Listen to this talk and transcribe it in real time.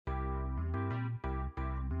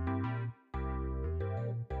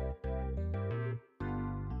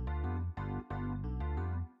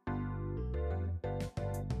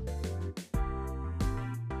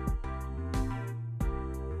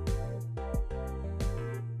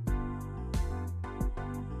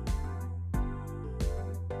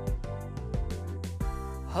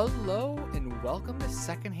Hello and welcome to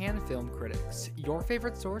Secondhand Film Critics, your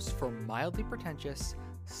favorite source for mildly pretentious,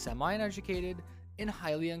 semi-uneducated, and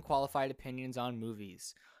highly unqualified opinions on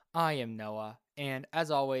movies. I am Noah, and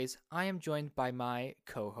as always, I am joined by my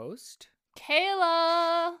co-host,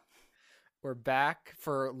 Kayla! We're back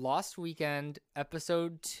for Lost Weekend,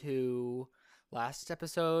 episode 2. Last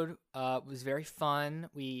episode was very fun.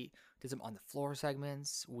 We did some on-the-floor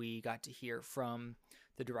segments. We got to hear from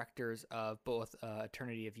the directors of both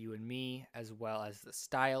Eternity of You and Me, as well as the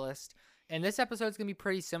stylist. And this episode is going to be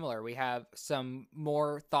pretty similar. We have some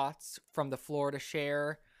more thoughts from the floor to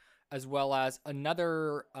share, as well as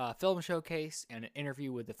another film showcase and an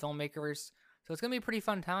interview with the filmmakers. So it's going to be a pretty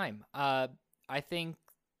fun time. I think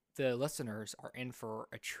the listeners are in for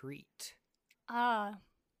a treat. I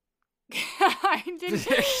didn't.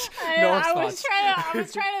 I was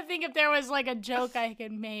trying to think if there was like a joke I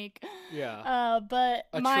could make. Yeah. But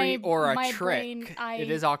a my treat or a my trick. Brain,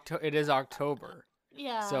 It is October.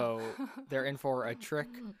 Yeah. So they're in for a trick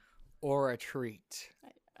or a treat.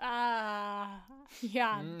 Yeah.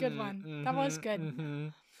 Good one. Mm-hmm, that was good. Mm-hmm.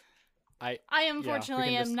 I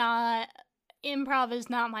unfortunately am not. Improv is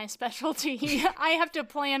not my specialty. I have to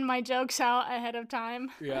plan my jokes out ahead of time.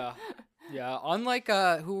 Yeah. Yeah, unlike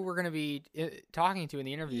who we're going to be talking to in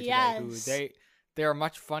the interview yes. today, who they are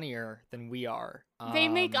much funnier than we are. They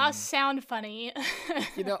make us sound funny.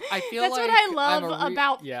 I feel that's like what I love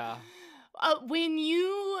about yeah. When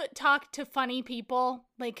you talk to funny people,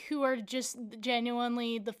 like who are just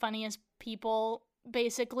genuinely the funniest people,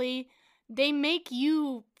 basically, they make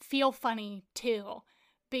you feel funny too,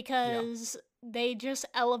 because they just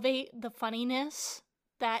elevate the funniness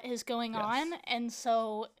that is going on, and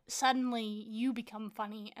so suddenly you become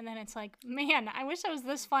funny, and then it's like, man, I wish I was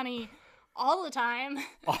this funny all the time.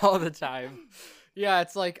 All the time. Yeah,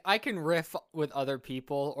 it's like I can riff with other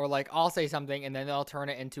people, or like I'll say something and then they'll turn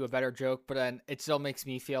it into a better joke, but then it still makes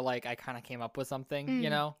me feel like I kind of came up with something,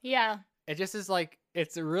 you know? Yeah. It just is like,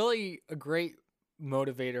 it's really a great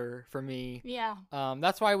motivator for me. Yeah.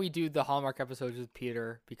 That's why we do the Hallmark episodes with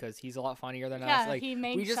Peter, because he's a lot funnier than us. Yeah, Like, he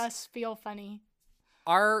makes us feel funny.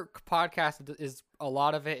 Our podcast is a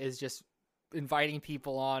lot of it is just inviting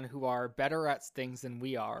people on who are better at things than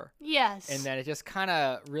we are. Yes. And then it just kind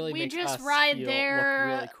of really makes us look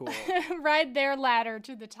really cool. Ride their ladder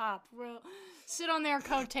to the top. We'll sit on their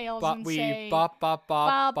coattails and say, bop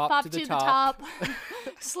to the top.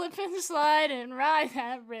 Slip and slide and ride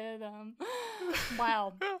that rhythm.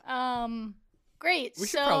 Wow. Great. We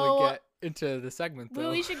should probably get into the segment, though.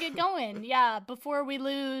 We should get going. Yeah, before we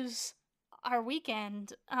lose our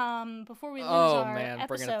weekend, before we lose our episode.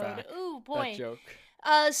 Bringing it back. Ooh, boy. That joke.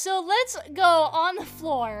 So let's go on the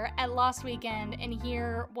floor at Lost Weekend and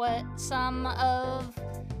hear what some of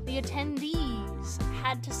the attendees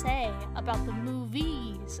had to say about the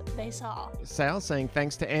movies they saw. Sal saying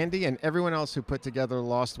thanks to Andy and everyone else who put together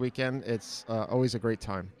Lost Weekend. It's always a great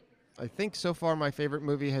time. I think so far my favorite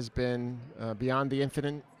movie has been Beyond the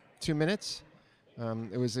Infinite 2 Minutes.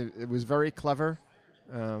 It was very clever.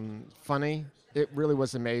 Funny. It really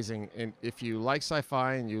was amazing. And if you like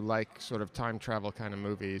sci-fi and you like sort of time travel kind of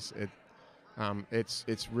movies,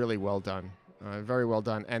 it's really well done, very well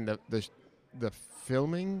done. And the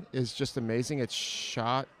filming is just amazing. It's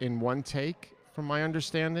shot in one take, from my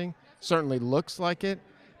understanding. Certainly looks like it,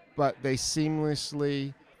 but they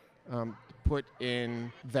seamlessly put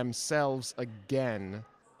in themselves again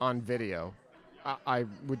on video. I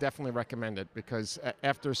would definitely recommend it, because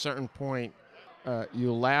after a certain point,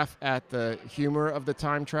 you laugh at the humor of the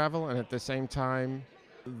time travel, and at the same time,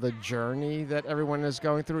 the journey that everyone is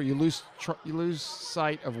going through. You lose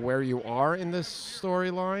sight of where you are in this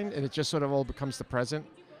storyline, and it just sort of all becomes the present,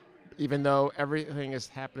 even though everything is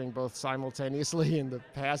happening both simultaneously in the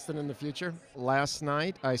past and in the future. Last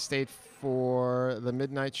night, I stayed for the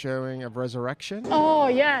midnight showing of Resurrection. Oh,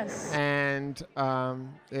 yes. And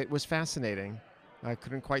it was fascinating. I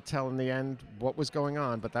couldn't quite tell in the end what was going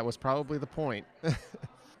on, but that was probably the point.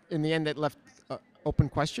 In the end, it left open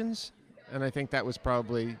questions, and I think that was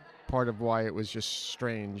probably part of why it was just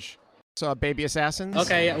strange. So, Baby Assassins.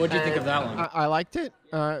 Okay, what did you think of that one? I liked it.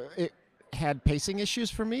 It had pacing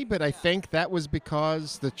issues for me, but I think that was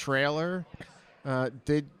because the trailer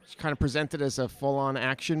did kind of present it as a full-on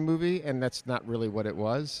action movie, and that's not really what it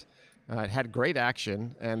was. It had great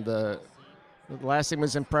action, and the last thing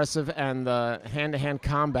was impressive, and the hand-to-hand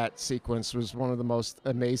combat sequence was one of the most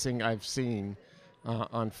amazing I've seen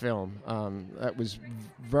on film. That was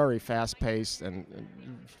very fast-paced and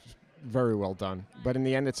very well done. But in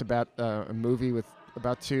the end, it's about a movie with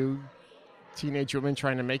about two teenage women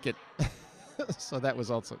trying to make it. So that was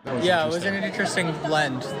it was an interesting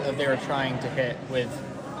blend that they were trying to hit with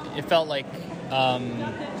It felt like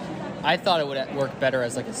I thought it would work better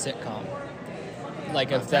as like a sitcom,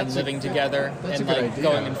 like of them living together and like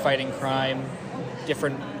going and fighting crime,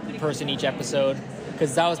 different person each episode.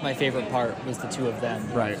 Because that was my favorite part, was the two of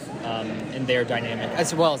them, Right. And their dynamic,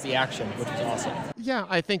 as well as the action, which was awesome. Yeah,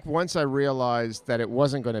 I think once I realized that it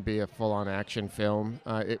wasn't going to be a full-on action film,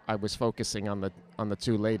 I was focusing on the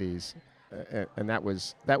two ladies, and that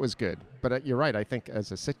was good. But you're right. I think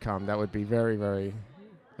as a sitcom, that would be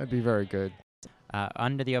that'd be very good.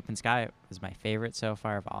 Under the Open Sky was my favorite so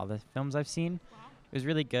far of all the films I've seen. It was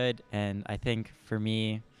really good, and I think for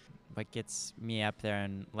me, what gets me up there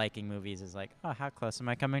and liking movies is like, oh, how close am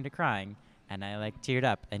I coming to crying? And I like teared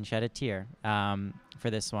up and shed a tear for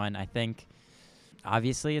this one. I think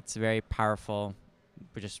obviously it's very powerful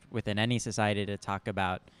just within any society to talk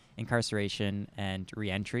about incarceration and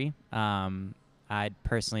reentry. I'd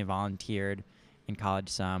personally volunteered in college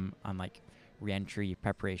some on like reentry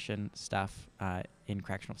preparation stuff in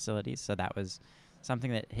correctional facilities. So that was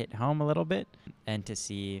something that hit home a little bit, and to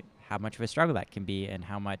see how much of a struggle that can be and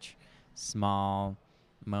how much small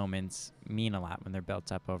moments mean a lot when they're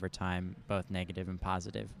built up over time, both negative and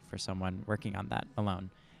positive, for someone working on that alone,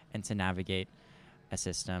 and to navigate a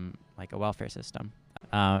system like a welfare system.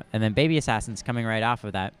 And then Baby Assassins, coming right off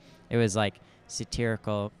of that, it was like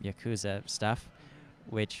satirical Yakuza stuff,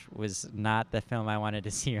 which was not the film I wanted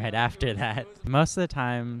to see right after that. Most of the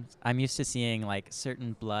time, I'm used to seeing like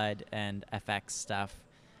certain blood and FX stuff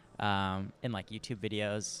in like YouTube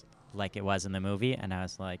videos like it was in the movie, and I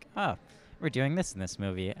was like, oh, we're doing this in this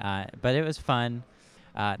movie. But it was fun.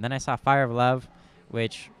 Then I saw Fire of Love,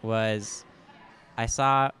 which was, I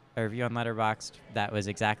saw a review on Letterboxd that was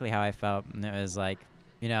exactly how I felt, and it was like,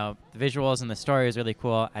 you know, the visuals and the story was really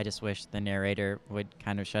cool. I just wish the narrator would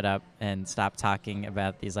kind of shut up and stop talking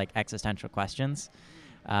about these like existential questions.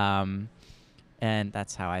 And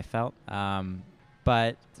that's how I felt.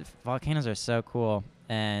 But volcanoes are so cool,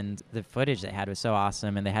 and the footage they had was so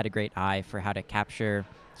awesome, and they had a great eye for how to capture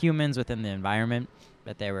humans within the environment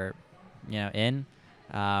that they were, you know, in.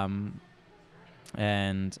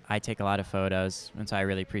 And I take a lot of photos, and so I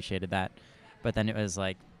really appreciated that. But then it was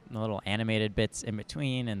like the little animated bits in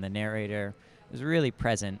between, and the narrator was really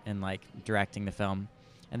present in like directing the film.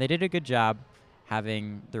 And they did a good job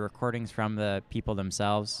having the recordings from the people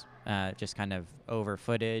themselves just kind of over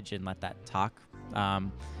footage and let that talk.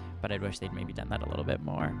 But I'd wish they'd maybe done that a little bit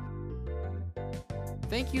more.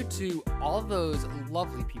 Thank you to all those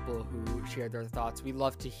lovely people who shared their thoughts. We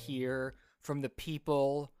love to hear from the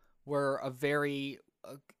people. We're a very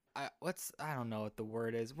I don't know what the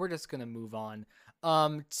word is. We're just gonna move on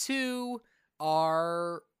to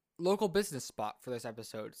our local business spot for this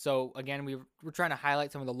episode. So again, we're trying to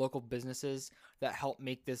highlight some of the local businesses that help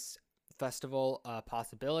make this festival a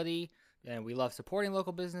possibility, and we love supporting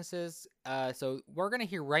local businesses. So we're gonna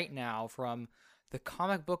hear right now from the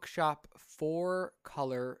comic book shop 4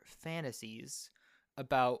 Color Fantasies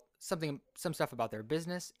about some stuff about their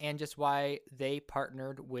business and just why they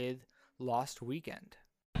partnered with Lost Weekend.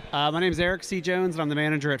 My name is Eric C. Jones, and I'm the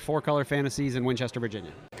manager at 4 Color Fantasies in Winchester,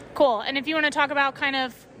 Virginia. Cool. And if you want to talk about kind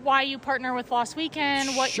of why you partner with Lost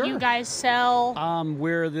Weekend, what Sure. you guys sell.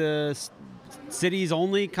 We're the city's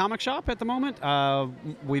only comic shop at the moment.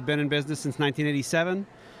 We've been in business since 1987.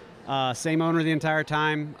 Same owner the entire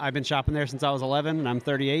time. I've been shopping there since I was 11, and I'm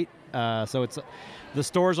 38. So the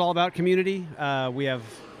store's all about community. We have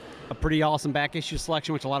a pretty awesome back issue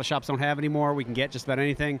selection, which a lot of shops don't have anymore. We can get just about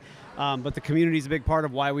anything. But the community is a big part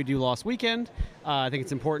of why we do Lost Weekend. I think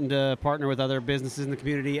it's important to partner with other businesses in the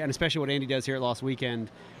community, and especially what Andy does here at Lost Weekend,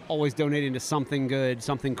 always donating to something good,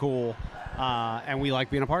 something cool, and we like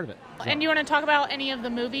being a part of it. So. And you want to talk about any of the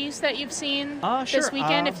movies that you've seen Sure. this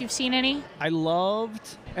weekend, if you've seen any? I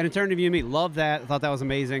loved An Eternity of You and Me. Loved that. I thought that was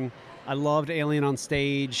amazing. I loved Alien on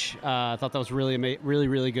Stage. I thought that was really,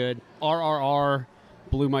 really good. RRR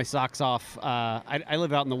blew my socks off. I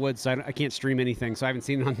live out in the woods, so I can't stream anything, so I haven't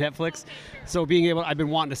seen it on Netflix. So I've been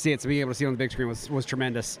wanting to see it, so being able to see it on the big screen was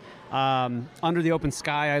tremendous. Under the Open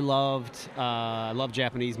Sky, I loved. I love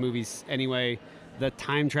Japanese movies anyway. The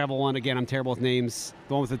time travel one, again, I'm terrible with names.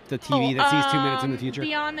 The one with the TV that sees 2 minutes in the future.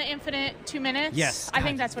 Beyond the Infinite 2 Minutes? Yes. I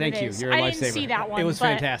think that's what it is. Thank you. You're a I lifesaver. didn't see that one. It was but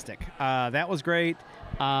fantastic. That was great.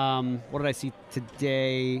 What did I see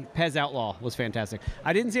today? Pez Outlaw was fantastic.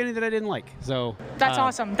 I didn't see any that I didn't like. So That's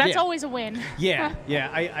awesome. That's yeah. always a win. Yeah.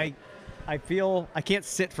 I feel I can't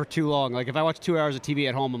sit for too long. Like if I watch 2 hours of TV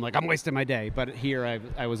at home, I'm like, I'm wasting my day. But here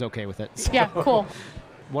I was okay with it. So. Yeah, cool.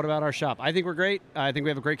 What about our shop? I think we're great. I think we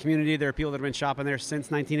have a great community. There are people that have been shopping there since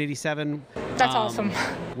 1987. That's awesome.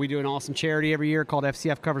 We do an awesome charity every year called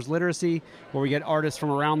FCF Covers Literacy, where we get artists from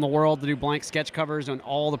around the world to do blank sketch covers, and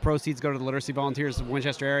all the proceeds go to the literacy volunteers of the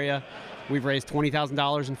Winchester area. We've raised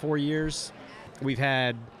 $20,000 in 4 years. We've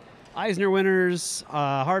had Eisner winners,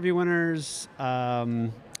 Harvey winners.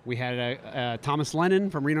 We had Thomas Lennon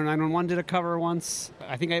from Reno 911 did a cover once.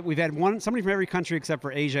 I think we've had somebody from every country except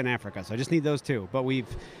for Asia and Africa. So I just need those two. But we're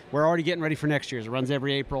already getting ready for next year's. It runs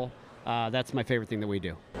every April. That's my favorite thing that we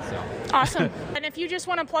do. So. Awesome. And if you just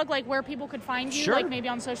want to plug like where people could find you, Sure. like maybe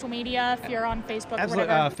on social media, if you're on Facebook, Absolutely.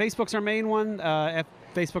 whatever. Facebook's our main one.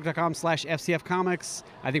 Facebook.com/FCF Comics.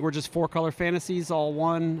 I think we're just 4 Color Fantasies, all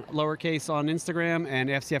one, lowercase on Instagram, and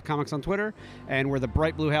FCF Comics on Twitter. And we're the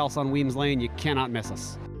Bright Blue House on Weems Lane. You cannot miss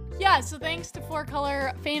us. Yeah, so thanks to 4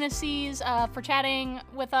 Color Fantasies for chatting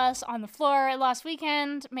with us on the floor last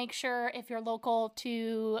weekend. Make sure if you're local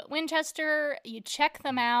to Winchester, you check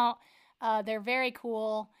them out. They're very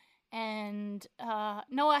cool. And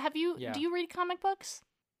Noah, do you read comic books?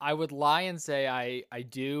 I would lie and say I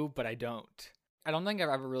do, but I don't. I don't think I've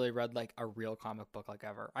ever really read like a real comic book like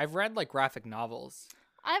ever. I've read like graphic novels.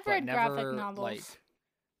 I've but read never, graphic novels.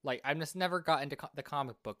 Like I've just never got into the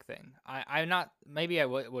comic book thing. I'm not. Maybe I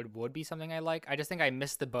would be something I like. I just think I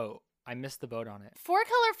missed the boat. I missed the boat on it. 4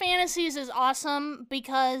 Color Fantasies is awesome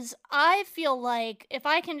because I feel like if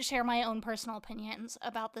I can share my own personal opinions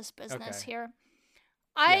about this business here,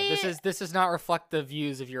 this does not reflect the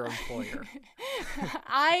views of your employer.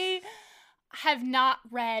 I have not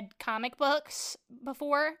read comic books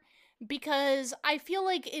before because I feel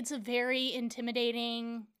like it's a very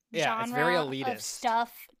intimidating genre it's very elitist of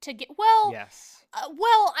stuff to get. Well, yes.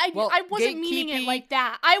 I wasn't meaning it like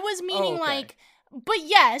that. I was meaning like, but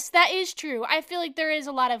yes, that is true. I feel like there is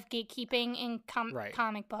a lot of gatekeeping in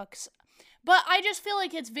comic books. But I just feel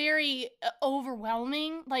like it's very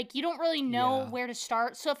overwhelming. Like, you don't really know where to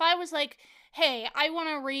start. So if I was like, hey, I want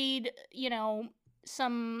to read,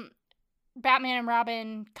 some Batman and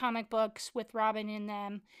Robin comic books with Robin in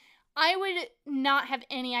them, I would not have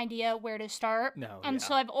any idea where to start. No. And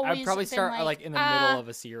so I've always I'd probably been start like in the middle of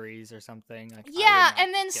a series or something. Like,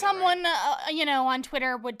 and then someone, on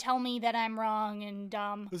Twitter would tell me that I'm wrong and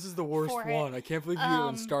this is the worst one. I can't believe you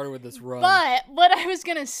even started with this run. But what I was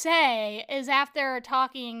gonna say is, after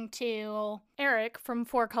talking to Eric from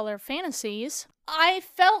 4 Color Fantasies, I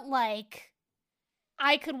felt like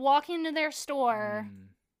I could walk into their store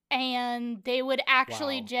and they would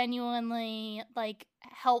actually genuinely like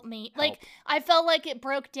help me. Like, I felt like it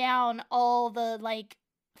broke down all the like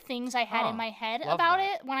things I had in my head about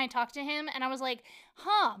it when I talked to him, and I was like,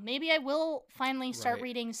 maybe I will finally start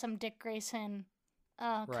reading some Dick Grayson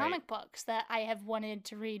comic books that I have wanted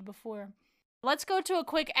to read before. Let's go to a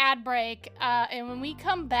quick ad break, and when we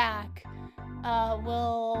come back,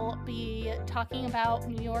 we'll be talking about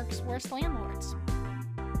New York's worst landlords.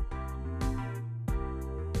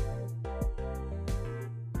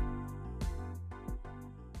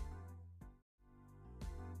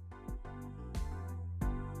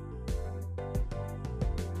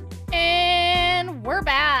 And we're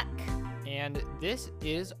back. And this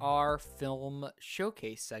is our film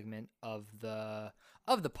showcase segment of the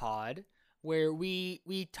pod, where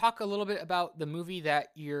we talk a little bit about the movie that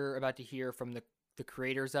you're about to hear from the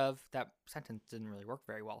creators of. That sentence didn't really work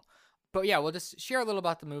very well. But yeah, we'll just share a little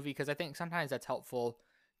about the movie because I think sometimes that's helpful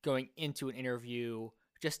going into an interview,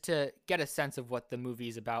 just to get a sense of what the movie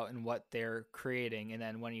is about and what they're creating. And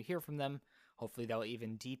then when you hear from them, hopefully that'll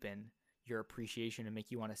even deepen your appreciation and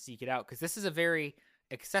make you want to seek it out, because this is a very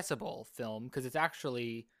accessible film, because it's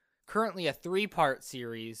actually currently a 3-part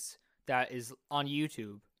series that is on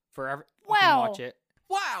YouTube forever. You can watch it.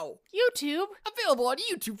 Wow. YouTube available on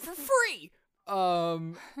YouTube for free.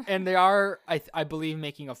 And they are, I believe,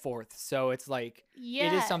 making a 4th. So it's like,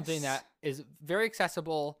 it is something that is very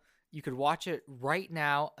accessible. You could watch it right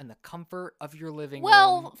now in the comfort of your living room.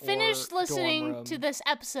 Well, finish listening to this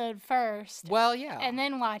episode first. Well, yeah. And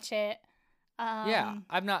then watch it.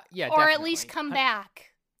 I'm not. Yeah, or definitely. At least come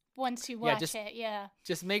back once you watch it. Yeah.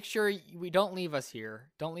 Just make sure we don't leave us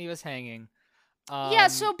here. Don't leave us hanging.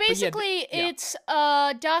 So basically, it's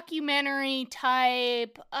a documentary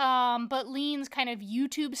type, but leans kind of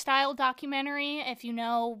YouTube style documentary, if you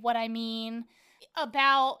know what I mean,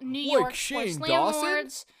 about New York's worst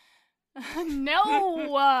landlords. No.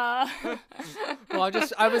 Well,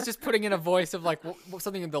 I was just putting in a voice of like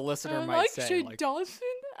something the listener might say. Shane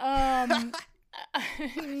Dawson.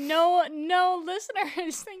 No listener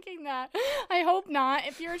is thinking that. I hope not.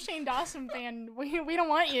 If you're a Shane Dawson fan, we don't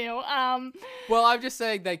want you. Well, I'm just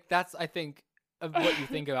saying, like, that's, I think, of what you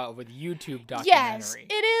think about with YouTube documentary. Yes,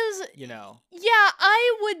 it is. You know. Yeah,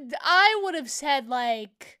 I would have said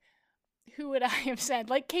like, who would I have said?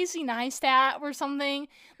 Like Casey Neistat or something.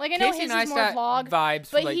 Like I know Casey his is more Neistat vlog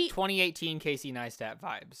vibes, but like he, 2018 Casey Neistat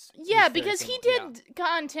vibes. yeah, It's very because he similar. did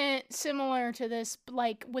content similar to this,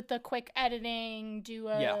 like with the quick editing,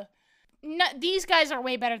 Yeah. No, these guys are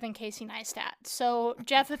way better than Casey Neistat. So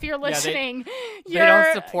Jeff, if you're Yeah, they- listening, they you're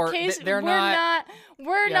don't support- Casey, they're we're not-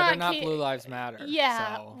 we're Yeah, not they're not Ca- Blue Lives Matter.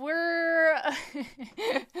 Yeah, so. we're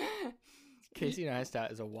Casey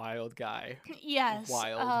Neistat is a wild guy. yes,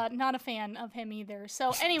 Wild. not a fan of him either.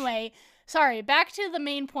 So anyway, sorry, back to the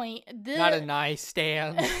main point. Not a nice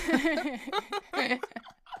stand.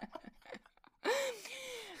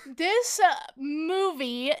 This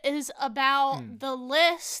movie is about the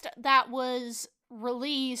list that was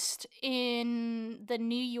released in the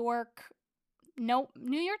New York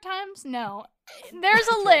Times? No. There's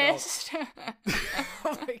a list.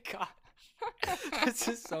 Oh my god. This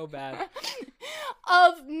is so bad.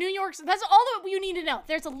 Of New York's, that's all that you need to know.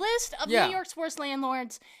 There's a list of Yeah. New York's worst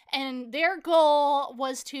landlords, and their goal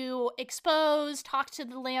was to talk to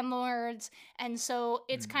the landlords, and so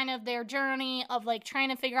it's kind of their journey of like trying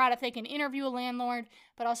to figure out if they can interview a landlord,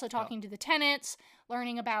 but also talking to the tenants,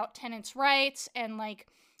 learning about tenants' rights, and like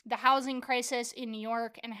the housing crisis in New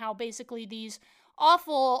York, and how basically these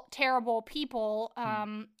awful, terrible people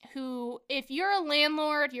who, if you're a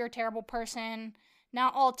landlord, you're a terrible person.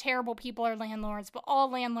 Not all terrible people are landlords, but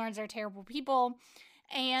all landlords are terrible people.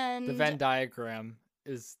 And The Venn diagram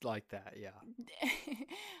is like that, yeah.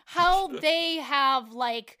 how they have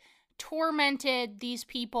like tormented these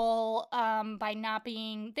people by not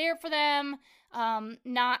being there for them,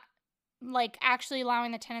 not like actually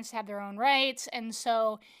allowing the tenants to have their own rights. And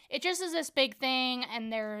so it just is this big thing,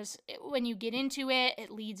 and when you get into it,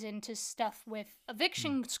 it leads into stuff with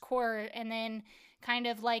evictions court, and then kind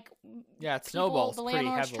of like it snowballs the pretty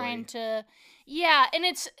landlords heavily. trying to and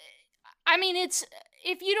it's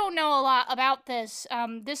if you don't know a lot about this,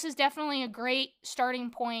 this is definitely a great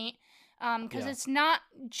starting point, because it's not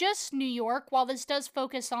just New York. While this does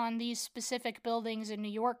focus on these specific buildings in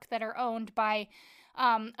New York that are owned by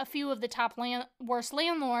a few of the top worst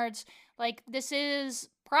landlords, like this is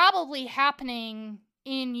probably happening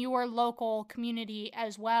in your local community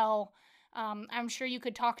as well. I'm sure you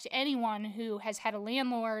could talk to anyone who has had a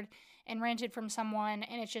landlord and rented from someone,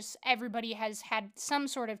 and it's just everybody has had some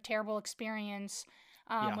sort of terrible experience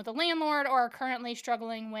with a landlord, or are currently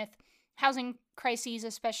struggling with housing crises,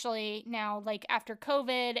 especially now, like after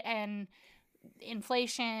COVID and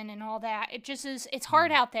inflation and all that. It just is, it's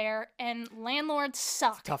hard out there, and landlords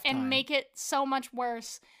suck and make it so much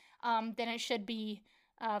worse than it should be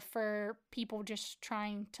for people just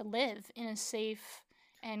trying to live in a safe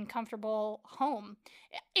and comfortable home.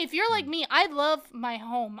 If you're like me, I love my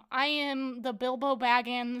home. I am the Bilbo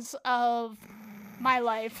Baggins of my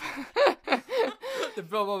life. The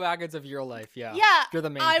Bilbo Baggins of your life, yeah. Yeah, You're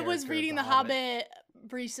the main I character was of reading The Hobbit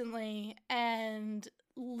recently, and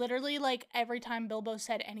literally like every time Bilbo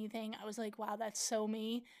said anything, I was like, wow, that's so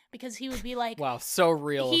me. Because he would be like, wow, so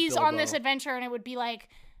real. He's Bilbo. on this adventure, and it would be like,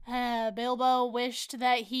 Bilbo wished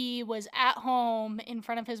that he was at home in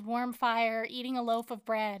front of his warm fire eating a loaf of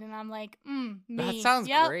bread, and I'm like, me. That sounds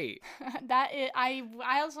great.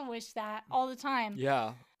 I also wish that all the time.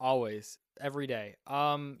 Yeah, always, every day.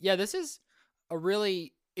 This is a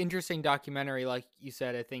really interesting documentary. Like you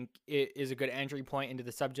said, I think it is a good entry point into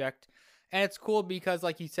the subject, and it's cool because,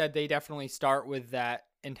 like you said, they definitely start with that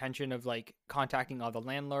intention of like contacting all the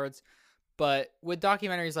landlords. But with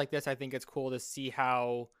documentaries like this, I think it's cool to see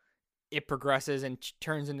how it progresses and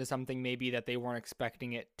turns into something maybe that they weren't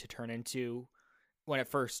expecting it to turn into when it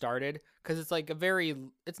first started. Because it's like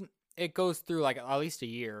it goes through like at least a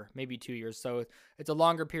year, maybe 2 years. So it's a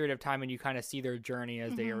longer period of time, and you kind of see their journey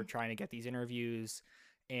as they are trying to get these interviews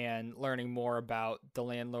and learning more about the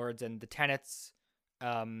landlords and the tenants,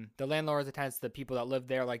 the landlords, the tenants, the people that live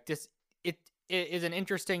there. Like this, it is an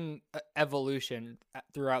interesting evolution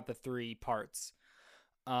throughout the 3 parts.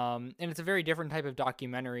 And it's a very different type of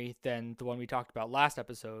documentary than the one we talked about last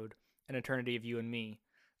episode, An Eternity of You and Me.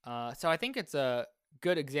 So I think it's a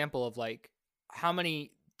good example of like how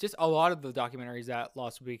many, just a lot of the documentaries that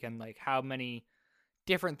Lost Weekend, like how many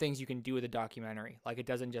different things you can do with a documentary. Like it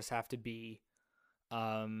doesn't just have to be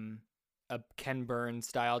a Ken Burns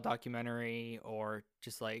style documentary or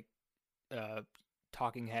just like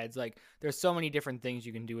talking heads. Like there's so many different things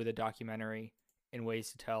you can do with a documentary in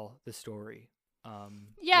ways to tell the story.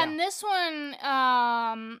 And this one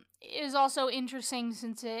is also interesting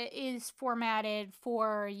since it is formatted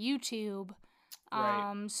for YouTube.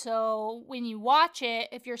 Right. So when you watch it,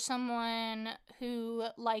 if you're someone who,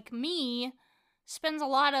 like me, spends a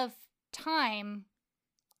lot of time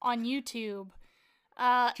on YouTube,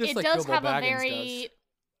 Just it like does Bilbo have a Baggins does. very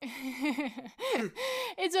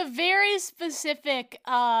it's a very specific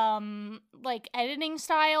like editing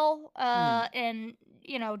style, and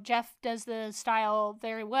Jeff does the style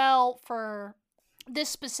very well for this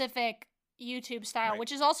specific YouTube style, Right.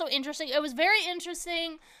 which is also interesting. It was very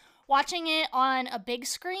interesting watching it on a big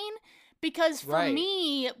screen, because for Right.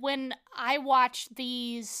 me, when I watch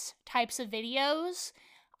these types of videos,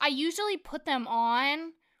 I usually put them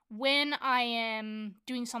on when I am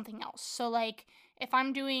doing something else. So like if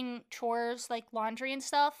I'm doing chores like laundry and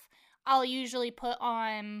stuff, I'll usually put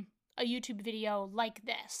on a YouTube video like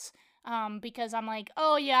this. Because I'm like,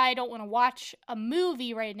 oh yeah, I don't want to watch a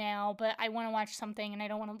movie right now, but I want to watch something and I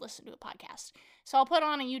don't want to listen to a podcast. So I'll put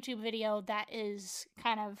on a YouTube video that is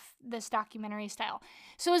kind of this documentary style.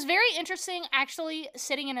 So it was very interesting actually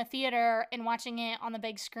sitting in a theater and watching it on the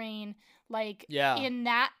big screen, like in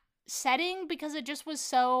that setting, because it just was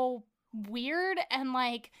so weird and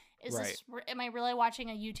like, am I really watching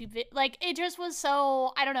a YouTube video? Like, it just was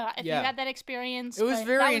so, I don't know if you had that experience. It was but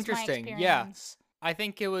very that interesting. Was my yeah. experience. I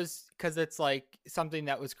think it was because it's like something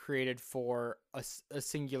that was created for a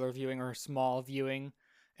singular viewing or a small viewing.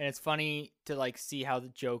 And it's funny to like see how the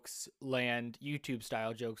jokes land, YouTube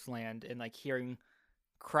style jokes land, and like hearing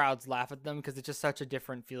crowds laugh at them, because it's just such a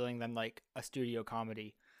different feeling than like a studio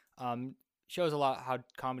comedy. Shows a lot how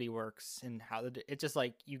comedy works and how it's just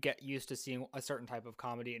like you get used to seeing a certain type of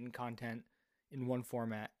comedy and content in one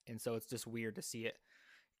format. And so it's just weird to see it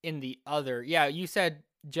in the other. Yeah, you said,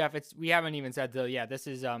 Jeff, we haven't even said though. Yeah, this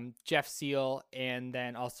is Jeff Seal and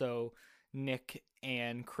then also Nick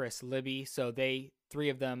and Chris Libbey. So three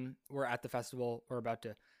of them were at the festival. We're about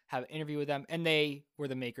to have an interview with them, and they were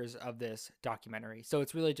the makers of this documentary. So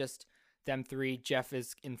it's really just them three. Jeff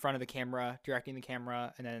is in front of the camera, directing the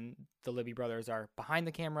camera, and then the Libbey brothers are behind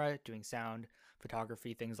the camera, doing sound,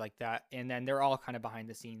 photography, things like that. And then they're all kind of behind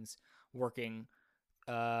the scenes working,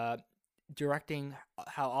 directing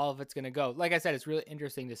how all of it's going to go. Like I said, it's really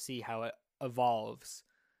interesting to see how it evolves,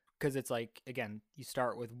 because it's like, again, you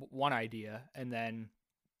start with one idea and then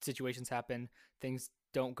situations happen, things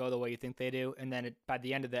don't go the way you think they do, and then by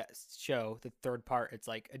the end of that show, the third part, it's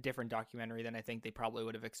like a different documentary than I think they probably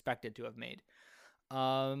would have expected to have made.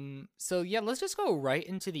 So yeah, let's just go right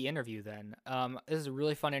into the interview then. This is a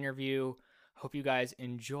really fun interview. Hope you guys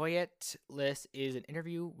enjoy it. This is an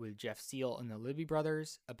interview with Jeff Seal and the Libbey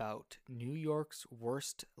brothers about New York's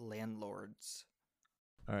worst landlords.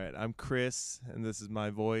 All right, I'm Chris, and this is my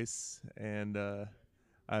voice, and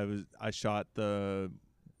I shot the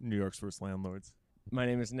New York's Worst Landlords. My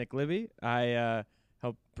name is Nick Libbey. I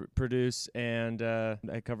help produce and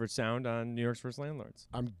I covered sound on New York's Worst Landlords.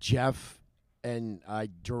 I'm Jeff, and I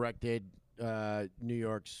directed New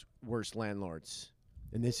York's Worst Landlords.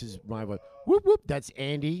 And this is my voice. Whoop, whoop. That's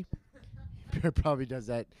Andy. Probably does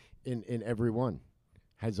that in every one.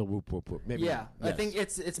 Has a whoop, whoop, whoop. Maybe. Yeah, Yes. I think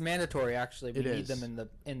it's mandatory, actually. We It need is. them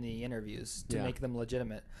in the interviews to Yeah. make them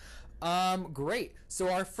legitimate. Great. So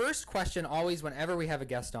our first question, always whenever we have a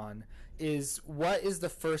guest on, is what is the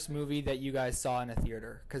first movie that you guys saw in a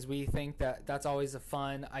theater? Because we think that's always a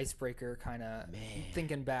fun icebreaker, kind of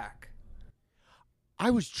thinking back.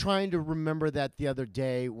 I was trying to remember that the other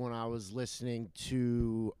day when I was listening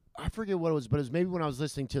to, I forget what it was, but it was maybe when I was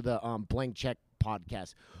listening to the Blank Check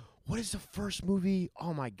podcast. What is the first movie?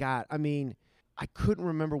 Oh my God. I mean, I couldn't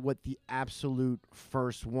remember what the absolute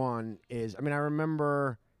first one is. I mean, I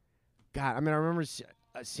remember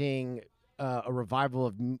seeing a revival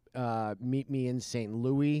of Meet Me in St.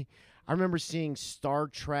 Louis. I remember seeing Star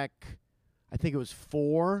Trek, I think it was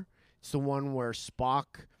 4. It's the one where Spock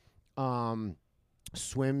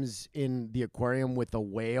swims in the aquarium with a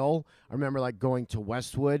whale. I remember like going to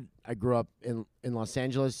Westwood. I grew up in Los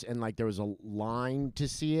Angeles, and like there was a line to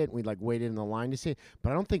see it. We like waited in the line to see it.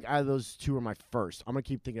 But I don't think either of those two were my first. I'm gonna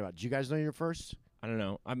keep thinking about it. Do you guys know your first? I don't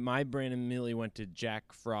know. My brain immediately went to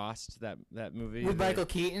Jack Frost, that movie. With Michael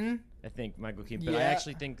Keaton? I think Michael Keaton. But I Yeah.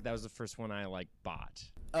 actually think that was the first one I like bought.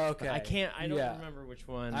 Okay. But I don't Yeah. remember which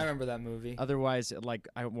one. I remember that movie. Otherwise, like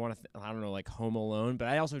I want to, I don't know, like Home Alone. But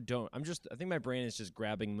I also don't. I think my brain is just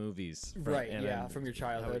grabbing movies. From your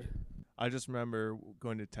childhood. I just remember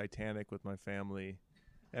going to Titanic with my family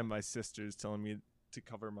and my sisters telling me to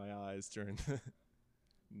cover my eyes during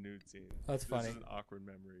nude scene. That's funny. This is an awkward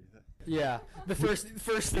memory. Yeah, the first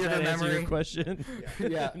Does theater that answer memory. your question?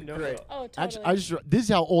 Yeah, No. great. Oh, Actually, totally. this is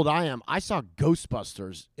how old I am. I saw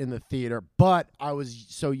Ghostbusters in the theater, but I was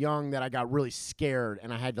so young that I got really scared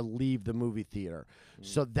and I had to leave the movie theater.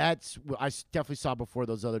 So definitely saw before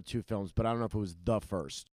those other two films, but I don't know if it was the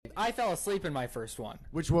first. I fell asleep in my first one.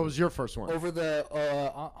 What was your first one? Over the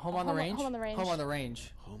Home on the Range. Home on the Range. Home on the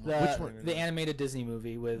Range. Which one? The animated Disney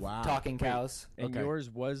movie with Wow. talking cows. And Okay. yours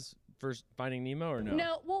was first Finding Nemo or no?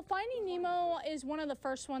 No, well, Finding Nemo is one of the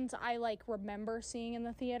first ones I remember seeing in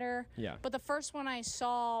the theater. Yeah. But the first one I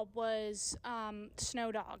saw was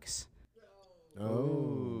Snow Dogs.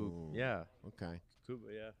 Oh. Yeah. Okay. Cuba,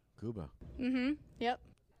 yeah. Cuba. Mm-hmm. Yep.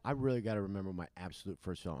 I really got to remember my absolute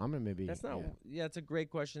first film. I'm gonna maybe. That's not. Yeah, it's a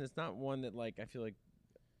great question. It's not one that I feel like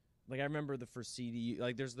I remember the first CD.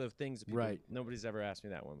 There's the things that people, Right. Nobody's ever asked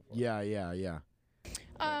me that one before. Yeah.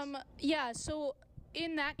 Yeah, so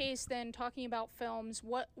in that case then, talking about films,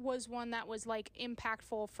 what was one that was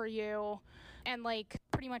impactful for you and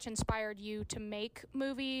pretty much inspired you to make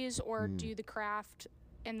movies or do the craft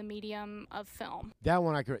in the medium of film? That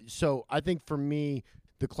one I could. So I think for me,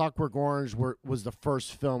 The Clockwork Orange was the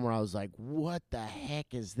first film where I was like, "What the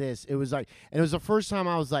heck is this?" It was and it was the first time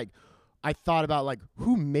I was I thought about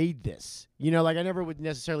who made this. I never would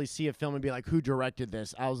necessarily see a film and be like, "Who directed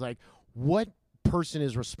this?" I was like, "What person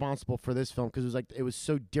is responsible for this film?" Because it was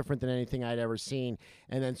so different than anything I'd ever seen.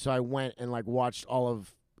 And then so I went and watched all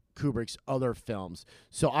of Kubrick's other films.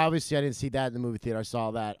 So obviously I didn't see that in the movie theater. I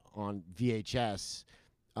saw that on VHS.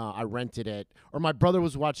 I rented it, or my brother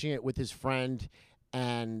was watching it with his friend,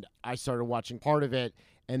 and I started watching part of it.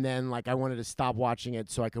 And then I wanted to stop watching it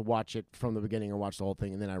so I could watch it from the beginning and watch the whole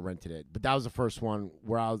thing. And then I rented it. But that was the first one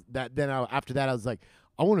where after that I was like,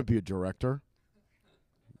 I want to be a director.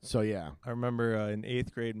 So yeah. I remember in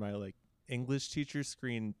 8th grade, my English teacher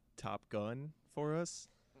screened Top Gun for us,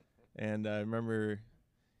 and I remember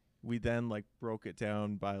we then broke it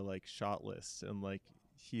down by shot lists, and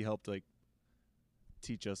he helped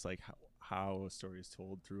teach us how a story is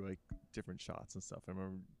told through different shots and stuff. I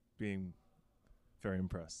remember being very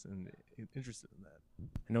impressed and interested in that.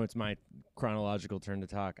 I know it's my chronological turn to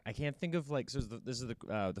talk. I can't think of this is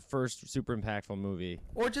the first super impactful movie.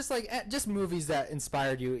 Or just just movies that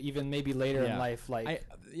inspired you, even maybe later in life.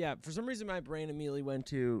 For some reason my brain immediately went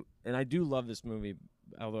to, and I do love this movie,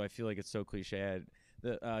 although I feel like it's so cliche.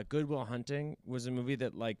 The Good Will Hunting was a movie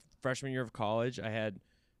that freshman year of college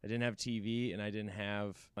I didn't have TV and I didn't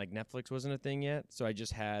have Netflix wasn't a thing yet, so I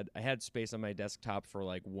had space on my desktop for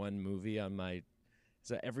one movie on my.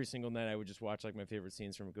 So every single night I would just watch my favorite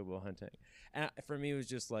scenes from Good Will Hunting. And for me it was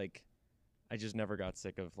just I just never got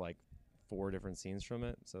sick of 4 different scenes from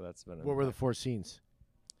it. So that's been What were the 4 scenes?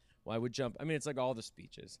 Well, I would jump. I mean, it's all the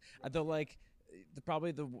speeches.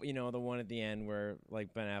 Probably the one at the end where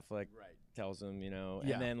Ben Affleck tells him, Yeah.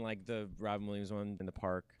 and then the Robin Williams one in the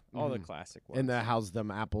park, all the classic ones. And the How's Them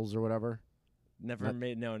Apples or whatever. Never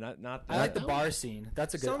made not. I like the bar scene.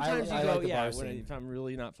 That's a good. Sometimes I you go, like the yeah. bar scene. If I'm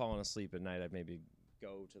really not falling asleep at night, I'd maybe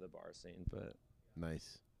go to the bar scene. But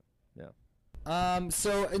Nice.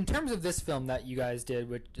 So in terms of this film that you guys did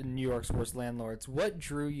with New York's Worst Landlords, what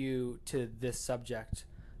drew you to this subject,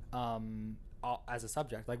 as a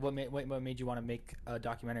subject? What made you want to make a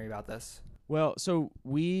documentary about this? well, so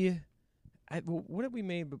what did we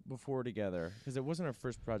made before together? Because it wasn't our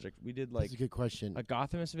first project. We did That's a good question. a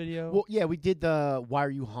Gothamist video. Well, yeah, we did the Why Are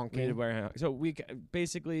You We Honking? did warehouse. So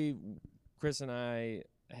basically, Chris and I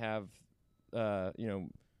have a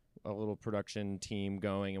little production team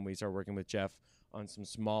going, and we started working with Jeff on some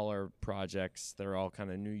smaller projects that are all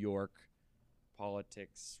kind of New York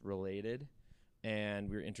politics related, and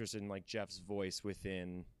we were interested in Jeff's voice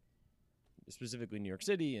within specifically New York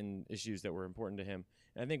City and issues that were important to him.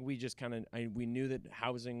 And I think we just we knew that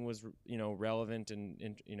housing was relevant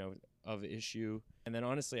and of issue. And then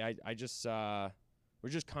honestly, I just we're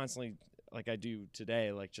just constantly I do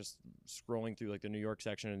today, just scrolling through the New York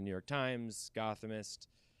section of the New York Times, Gothamist,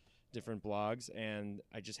 different blogs, and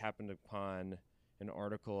I just happened upon an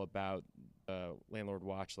article about landlord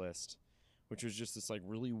watch list, which was just this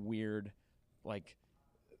really weird,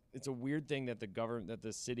 it's a weird thing that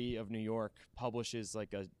the city of New York publishes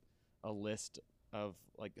a list of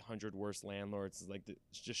 100 worst landlords.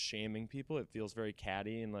 It's just shaming people. It feels very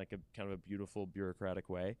catty in a kind of a beautiful bureaucratic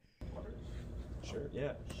way. Sure.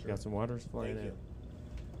 Yeah. Sure. Got some waters flying in.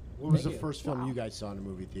 What was the first film you guys saw in a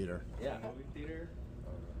movie theater? Yeah, movie theater.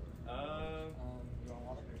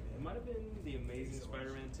 It might have been The Amazing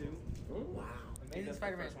Spider-Man 2. Amazing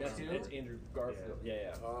Spider-Man 2. That's Andrew Garfield.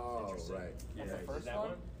 Yeah. Oh, right. That's the first that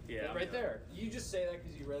one? Yeah. Right there. You just say that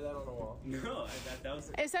because you read that on the wall. No, that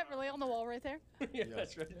was. Is that really on the wall right there? Yeah,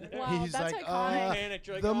 that's right there. Wow, He's that's like, iconic. Panicked,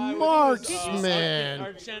 you're like, the "Oh, I would marksman."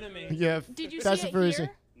 Arch enemy. Yeah. Did you Fast see and it Furious.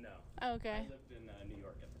 here? No. Okay. I lived in New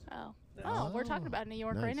York at the time. Oh, we're talking about New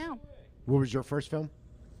York right Nice. now. What was your first film?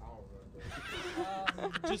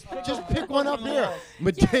 Just Just pick one up here.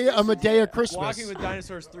 Yeah, A Medea Christmas. Walking with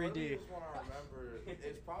Dinosaurs 3D. This one I remember.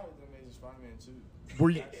 It's probably the Amazing Spider-Man 2. Were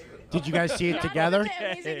you, did you guys see it Not together? Even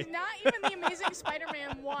the amazing, not even the Amazing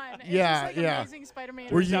Spider-Man 1. It's Yeah, just like yeah. Amazing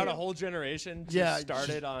Spider-Man Were 2. you- Out a whole generation just Yeah,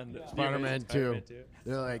 started on Spider-Man 2.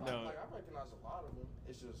 They're like, No. Like, I recognize a lot of them.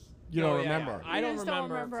 It's just. you don't remember. I don't You just don't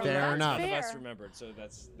remember. remember. Fair That's enough. None of Fair. us remembered, so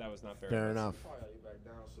that was not fair. Fair enough. Probably let you back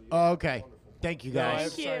down, so Oh, okay. Thank you No, I'm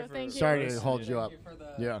guys. Thank you, sorry for- thank you. Sorry to hold you up. for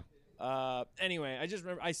the Yeah. Anyway, I just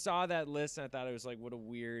remember I saw that list and I thought it was like, what a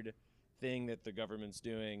weird thing that the government's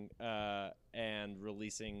doing and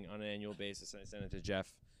releasing on an annual basis. And I sent it to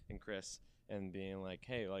Jeff and Chris and being like,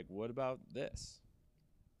 hey, like, what about this?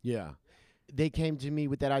 Yeah. They came to me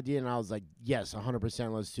with that idea, and I was like, yes,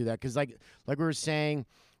 100%, let's do that. Because, like we were saying,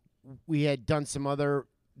 we had done some other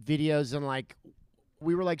videos, and, like,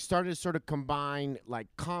 we were, like, starting to sort of combine, like,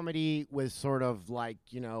 comedy with sort of, like,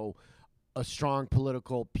 you know, a strong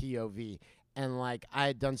political POV. And, like, I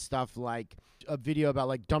had done stuff like a video about,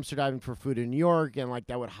 like, dumpster diving for food in New York, and, like,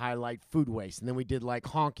 that would highlight food waste. And then we did, like,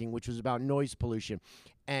 honking, which was about noise pollution.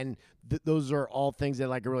 And those are all things that,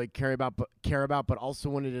 like, I really care about, but also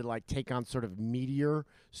wanted to, like, take on sort of meatier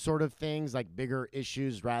sort of things, like bigger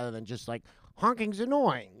issues, rather than just, like, honking's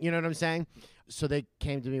annoying. You know what I'm saying? So they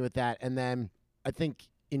came to me with that. And then I think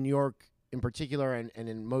in New York in particular, and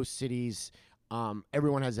in most cities,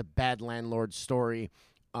 everyone has a bad landlord story.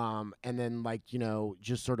 And then, like, you know,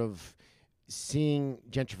 just sort of seeing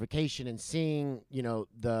gentrification and seeing, you know,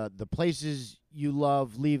 the places you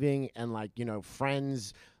love leaving, and, like, you know,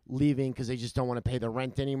 friends leaving because they just don't want to pay the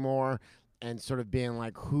rent anymore, and sort of being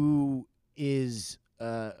like, who is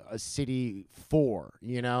a city for,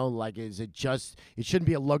 you know? Like, is it just, it shouldn't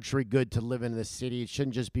be a luxury good to live in the city. It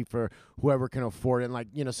shouldn't just be for whoever can afford it. And, like,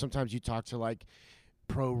 you know, sometimes you talk to, like,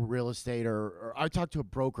 pro real estate, or I talked to a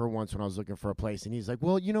broker once when I was looking for a place, and he's like,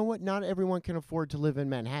 well, you know what, not everyone can afford to live in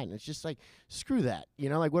Manhattan. It's just like, screw that, you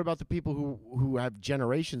know? Like, what about the people who have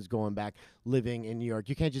generations going back living in New York?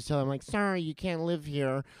 You can't just tell them, like, sorry, you can't live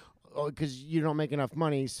here because you don't make enough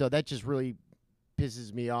money. So that just really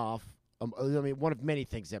pisses me off. I mean, one of many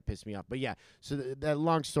things that piss me off. But yeah, so that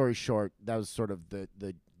long story short, that was sort of the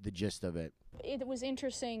gist of it. It was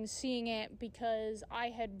interesting seeing it because I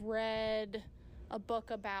had read a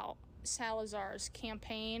book about Salazar's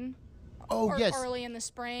campaign. Oh, yes. Early in the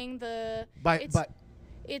spring.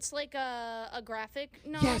 It's like a graphic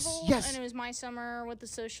novel. Yes. And it was My Summer with the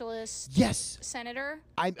Socialist Senator.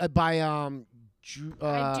 I I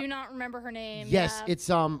do not remember her name. Yes, yeah. it's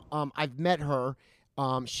I've met her.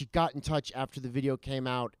 She got in touch after the video came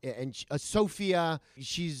out, and Sophia,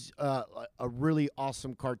 she's a really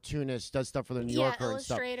awesome cartoonist, does stuff for the New Yorker and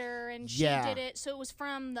stuff. Illustrator, and she did it. So it was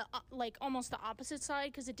from the like almost the opposite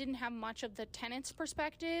side, because it didn't have much of the tenants'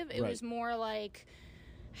 perspective. It was more like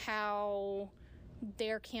how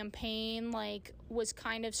their campaign like was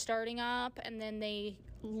kind of starting up, and then they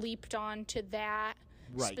leaped on to that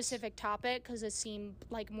specific topic because it seemed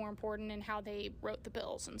like more important in how they wrote the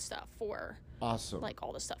bills and stuff for like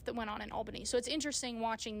all the stuff that went on in Albany. So it's interesting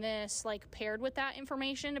watching this like paired with that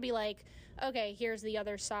information to be like, okay, here's the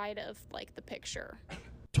other side of like the picture.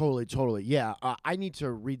 Totally. Yeah, I need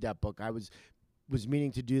to read that book. I was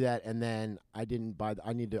meaning to do that, and then I didn't buy.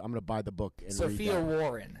 I'm gonna buy the book and Sophia read that.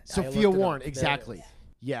 Warren. Sophia Warren, exactly.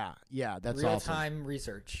 Yeah, that's awesome. Real-time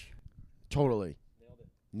research. Totally.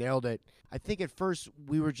 Nailed it. I think at first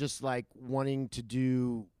we were just like wanting to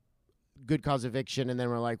do good cause eviction, and then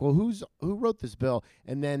we're like, well, who wrote this bill?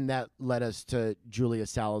 And then that led us to Julia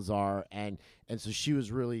Salazar, and so she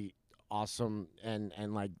was really awesome, and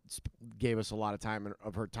like gave us a lot of time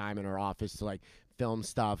of her time in her office to like film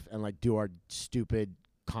stuff and like do our stupid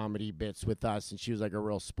comedy bits with us, and she was like a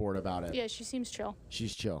real sport about it. Yeah, she seems chill.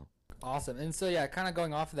 She's chill. Awesome. And so yeah, kind of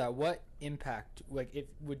going off of that, what impact, like,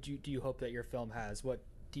 do you hope that your film has? What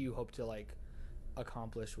do you hope to like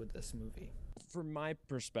accomplish with this movie? From my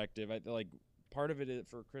perspective, I like part of it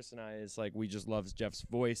for Chris and I is like we just love Jeff's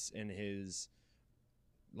voice and his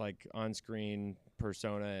like on-screen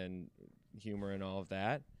persona and humor and all of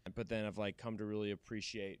that. But then I've like come to really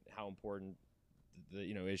appreciate how important the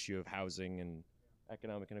issue of housing and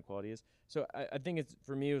economic inequality is. So I think it's,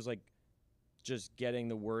 for me, it was like just getting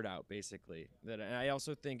the word out basically. And I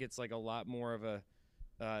also think it's like a lot more of a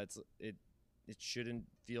it shouldn't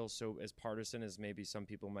feel so as partisan as maybe some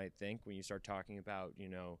people might think when you start talking about,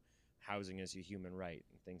 housing as a human right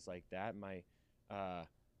and things like that.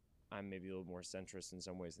 I'm maybe a little more centrist in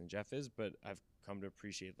some ways than Jeff is, but I've come to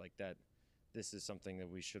appreciate like that. This is something that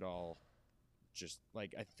we should all just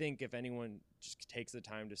like. I think if anyone just takes the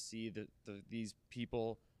time to see these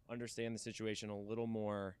people understand the situation a little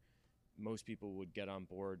more, most people would get on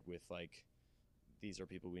board with like, these are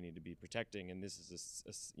people we need to be protecting, and this is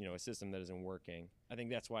a system that isn't working. I think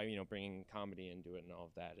that's why bringing comedy into it and all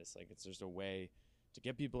of that is like, it's just a way to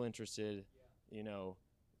get people interested,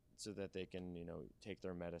 so that they can take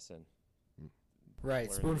their medicine. Right,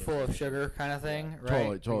 learn spoonful the of sugar kind of thing. Yeah.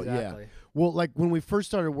 Right, Totally, exactly. yeah. Well, like when we first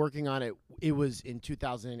started working on it, it was in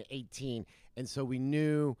 2018, and so we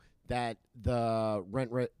knew that the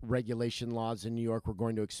rent regulation laws in New York were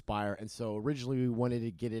going to expire, and so originally we wanted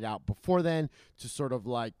to get it out before then to sort of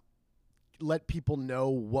like let people know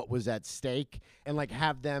what was at stake and like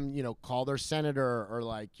have them, call their senator or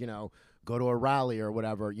like, go to a rally or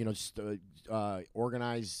whatever, just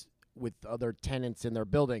organize with other tenants in their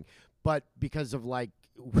building. But because of like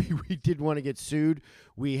we didn't want to get sued,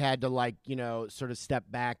 we had to like, sort of step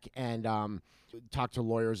back and talk to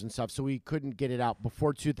lawyers and stuff. So we couldn't get it out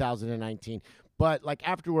before 2019. But like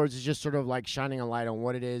afterwards, it's just sort of like shining a light on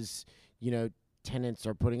what it is, tenants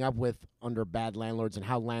are putting up with under bad landlords and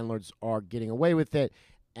how landlords are getting away with it.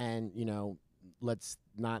 And, let's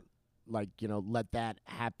not like, let that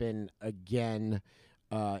happen again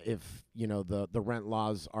if, the rent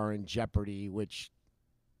laws are in jeopardy, which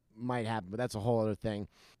might happen, but that's a whole other thing.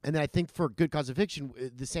 And then I think for Good Cause Eviction,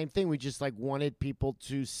 the same thing. We just like wanted people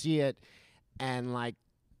to see it and like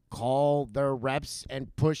call their reps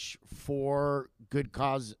and push for Good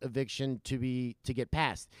Cause Eviction to get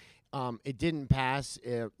passed. It didn't pass,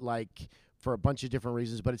 like for a bunch of different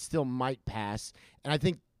reasons, but it still might pass. And I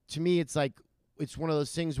think to me, it's like it's one of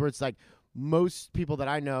those things where it's like most people that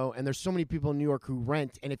I know, and there's so many people in New York who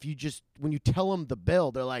rent, and if you just, when you tell them the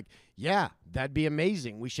bill, they're like, yeah, that'd be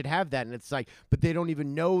amazing. We should have that. And it's like, but they don't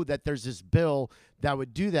even know that there's this bill that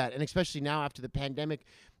would do that. And especially now after the pandemic,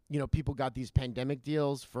 people got these pandemic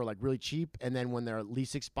deals for like really cheap. And then when their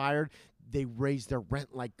lease expired, they raised their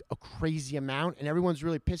rent like a crazy amount. And everyone's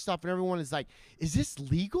really pissed off. And everyone is like, is this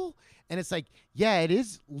legal? And it's like, yeah, it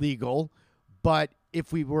is legal. But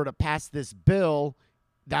if we were to pass this bill,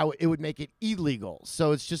 it would make it illegal.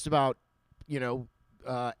 So it's just about,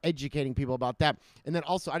 educating people about that. And then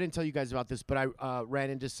also, I didn't tell you guys about this, but I ran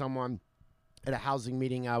into someone at a housing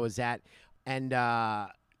meeting I was at, and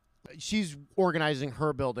she's organizing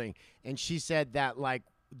her building, and she said that like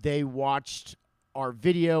they watched our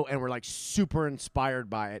video and were like super inspired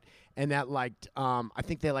by it, and that like I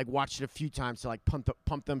think they like watched it a few times to like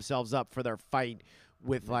pump themselves up for their fight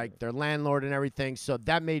with like their landlord and everything. So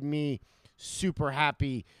that made me super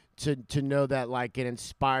happy to know that like it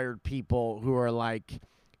inspired people who are like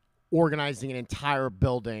organizing an entire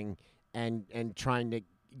building and trying to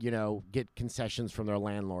get concessions from their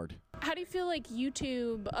landlord. How do you feel like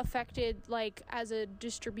YouTube affected like as a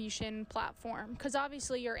distribution platform? Because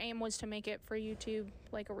obviously your aim was to make it for YouTube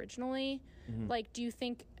like originally. Mm-hmm. Like, do you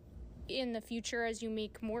think in the future as you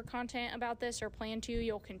make more content about this or plan to,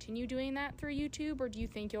 you'll continue doing that through YouTube? Or do you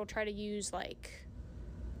think you'll try to use like,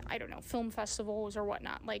 I don't know, film festivals or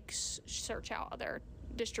whatnot, like search out other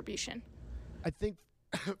distribution? I think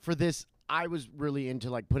for this, I was really into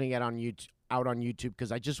like putting it on YouTube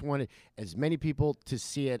because I just wanted as many people to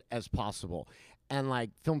see it as possible. And like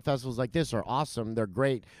film festivals like this are awesome. They're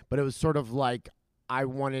great. But it was sort of like I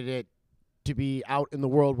wanted it to be out in the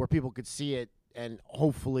world where people could see it and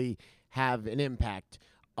hopefully have an impact.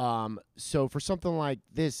 So for something like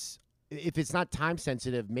this, if it's not time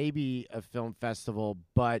sensitive, maybe a film festival,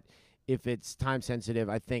 but if it's time sensitive,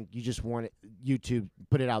 I think you just want it, YouTube,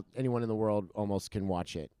 put it out. Anyone in the world almost can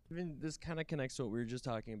watch it. I mean, this kind of connects to what we were just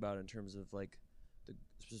talking about in terms of like the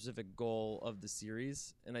specific goal of the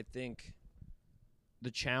series. And I think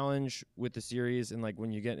the challenge with the series and like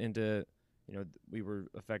when you get into, we were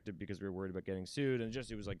affected because we were worried about getting sued, and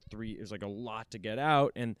it was like a lot to get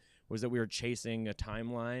out, and was that we were chasing a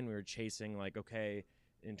timeline. We were chasing like, okay,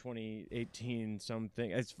 in 2018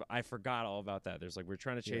 something, I forgot all about that. There's like we're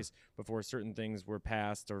trying to chase before certain things were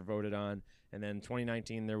passed or voted on, and then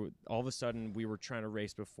 2019 all of a sudden we were trying to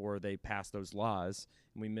race before they passed those laws,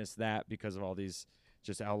 and we missed that because of all these,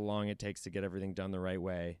 just how long it takes to get everything done the right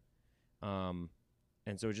way,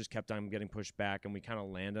 and so it just kept on getting pushed back, and we kind of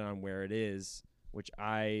landed on where it is, which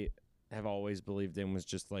I have always believed in was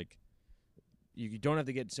just like, you don't have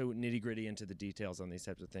to get so nitty-gritty into the details on these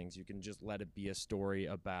types of things. You can just let it be a story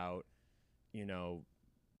about,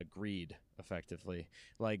 greed, effectively.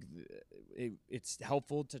 Like, it's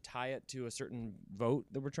helpful to tie it to a certain vote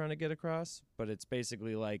that we're trying to get across, but it's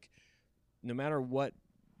basically like, no matter what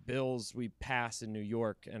bills we pass in New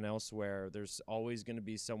York and elsewhere, there's always going to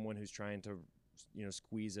be someone who's trying to,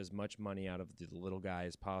 squeeze as much money out of the little guy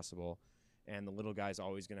as possible, and the little guy's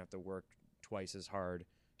always going to have to work twice as hard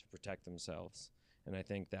to protect themselves. And I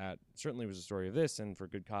think that certainly was the story of this, and for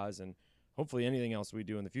good cause, and hopefully anything else we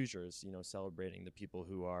do in the future is, celebrating the people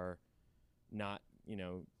who are not,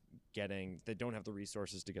 they don't have the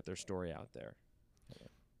resources to get their story out there.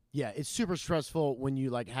 Yeah, it's super stressful when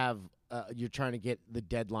you have you're trying to get the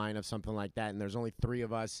deadline of something like that, and there's only 3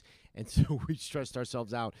 of us, and so we stressed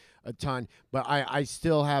ourselves out a ton. But I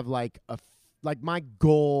still have my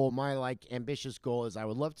goal, my ambitious goal is I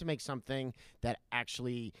would love to make something that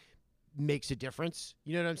actually makes a difference.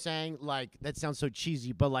 You know what I'm saying? That sounds so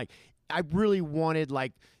cheesy, but I really wanted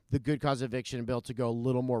the Good Cause Eviction bill to go a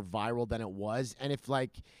little more viral than it was, and if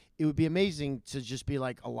it would be amazing to just be a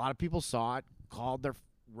lot of people saw it, called their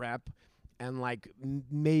rep, and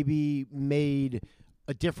maybe made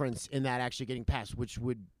a difference in that actually getting passed, which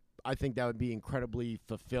I think that would be incredibly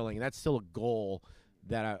fulfilling. That's still a goal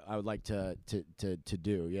that I would like to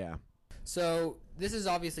do. Yeah. So this is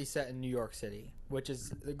obviously set in New York City, which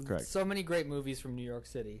is Correct. So many great movies from New York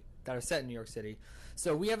City that are set in New York City.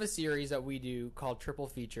 So we have a series that we do called Triple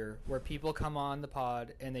Feature, where people come on the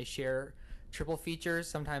pod and they share triple features,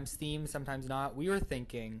 sometimes themes, sometimes not. We were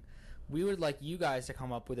thinking we would like you guys to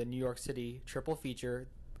come up with a New York City triple feature,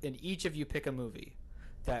 and each of you pick a movie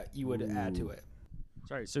that you would add to it.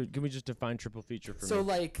 Sorry, so can we just define triple feature for So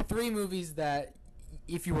me? 3 movies that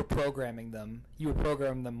if you were programming them, you would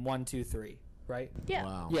program them 1, 2, 3, right? Yeah.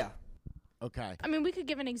 Wow. Yeah. Okay. I mean, we could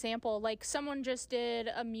give an example. Someone just did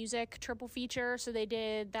a music triple feature, so they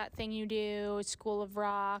did That Thing You Do, School of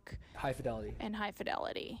Rock, High Fidelity. and High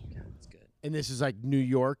Fidelity. That's good. And this is New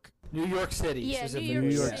York, New York City. Yeah, New specifically.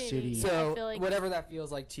 York York City. City. So I feel like whatever that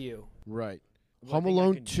feels like to you. right? Well, Home I think I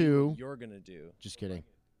Alone can do 2. what you're gonna do. Just kidding.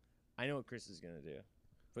 I know what Chris is gonna do,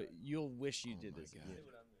 but you'll wish you did this.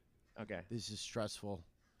 Okay, This is stressful.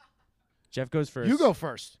 Jeff goes first. You go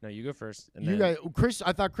first. No, you go first. And You then guys, Chris.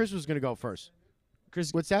 I thought Chris was gonna go first.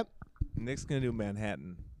 Chris. What's that? Nick's gonna do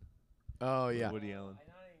Manhattan. Oh yeah. Woody Allen.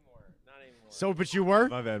 Not anymore. So, but you were.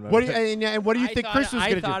 My bad. What do you, and what do you think Chris was I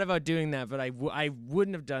gonna thought do? about doing that, but I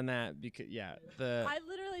wouldn't have done that because I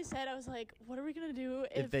literally said, I was like, what are we going to do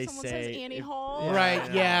if they someone says say- Annie if- Hall? Yeah, Right, I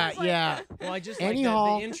know. yeah, I was like, yeah. Well, I just Annie like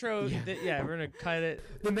Hall. the intro. Yeah. We're gonna cut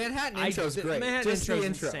it. The Manhattan intro's the great. Manhattan Just the intro's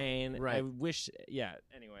intro. insane. Right. I wish. Yeah.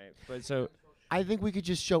 Anyway, but so I think we could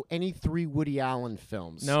just show any 3 Woody Allen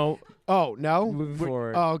films. no. Oh no. Moving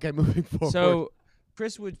forward. Oh, okay. Moving forward. So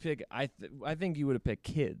Chris would pick. I think you would have picked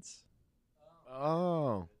Kids,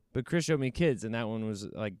 Oh. but Chris showed me Kids, and that one was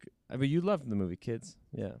like. I mean, you loved the movie Kids.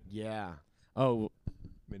 Yeah. Yeah. Oh,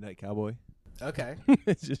 Midnight Cowboy. Okay.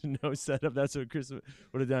 it's just no setup. That's what Chris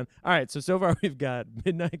would have done. All right, so far we've got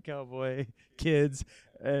Midnight Cowboy, Kids,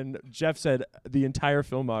 and Jeff said the entire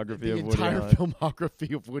filmography The of Woody entire Allen.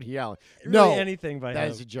 filmography of Woody Allen. Really No, anything by that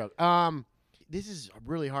him. is a joke. This is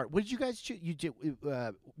really hard. What did you guys choose? You did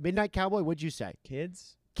Midnight Cowboy. What'd you say?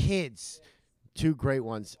 Kids? Kids. 2 great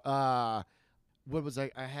ones. What was I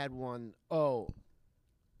had one. Oh.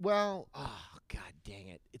 Well, god dang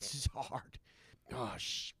it. It's just hard. Oh,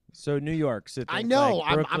 So New York. So I think know, like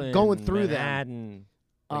I'm Brooklyn, going through them. Manhattan,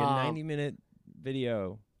 like a 90-minute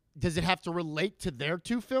video. Does it have to relate to their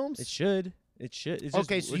 2 films? It should. It should. It's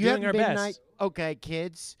Okay, just, so we're you have doing our Midnight. best. Okay,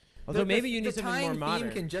 Kids. Although maybe you need the something more tying modern.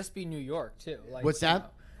 theme can just be New York too. Like, What's you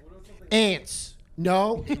that? know. Ants.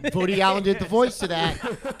 No, Woody Allen did the voice to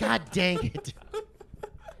that. God dang it.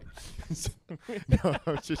 No,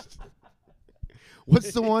 I'm just.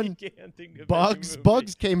 What's the one? Can't think of Bugs. any movie.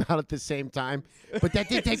 Bugs came out at the same time, but that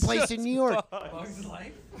did take It's place in just New York. Bugs.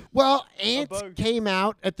 Well, Ants Bug. came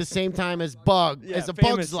out at the same time as Bug, Yeah, as a Bug's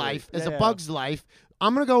famously. Life, as Yeah, a yeah. Bug's Life.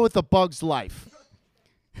 I'm gonna go with the Bug's Life.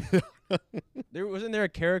 There wasn't there a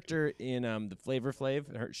character in the Flavor Flav?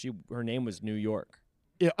 Her name was New York.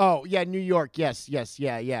 Yeah, oh yeah, New York. Yes, yeah.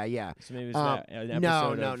 So maybe it's an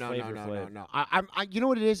episode No. of Flavor Flav. No. I, you know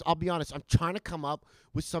what it is? I'll be honest. I'm trying to come up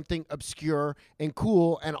with something obscure and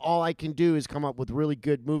cool, and all I can do is come up with really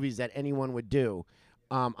good movies that anyone would do.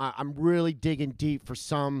 I'm really digging deep for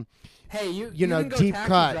some. Hey, you know, can go deep taxi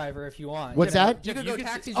cut. driver if you want. What's you know? that? You could You go could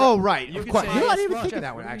taxi. Oh driver. right, You of could course. say- You know, I didn't even Well, think of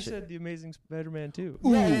that one What if you actually. said The Amazing Spider-Man 2.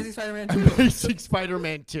 Ooh. Yeah, Amazing Spider-Man 2. Amazing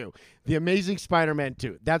Spider-Man 2. The Amazing Spider-Man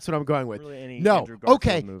 2. That's what I'm going with. Really any No. Andrew Garfield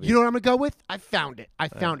Okay. movie. You know what I'm going to go with? I found it. I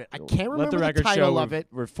can't Let remember the the record title show of it.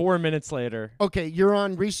 We're 4 minutes later. Okay, you're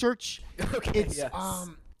on research. Okay. It's yes.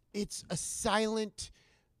 it's a silent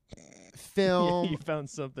film You found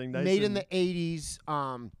something nice made in and- the 80s.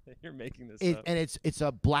 You're making this up. And it's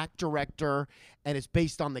a black director, and it's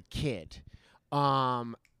based on The Kid.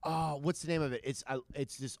 What's the name of it?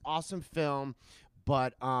 It's this awesome film,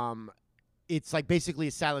 but it's like basically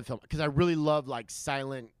a silent film because I really love like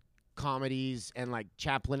silent comedies and like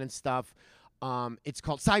Chaplin and stuff. It's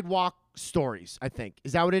called Sidewalk Stories, I think.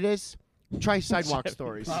 Is that what it is? Try Sidewalk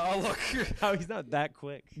Stories. Oh, look. How he's not that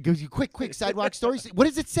quick. Goes you quick Sidewalk Stories. What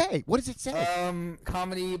does it say? What does it say?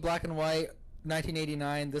 Comedy, black and white,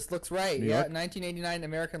 1989. This looks right. New Yeah, York? 1989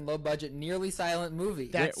 American low budget, nearly silent movie.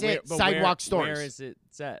 That's Where- it. but Sidewalk where, Stories. Where is it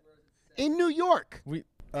set? In New York.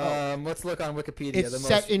 Let's look on Wikipedia. It's the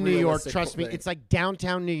set most in New York. realistic Trust me. thing. It's like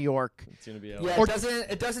downtown New York. It's gonna be. Yeah, Or-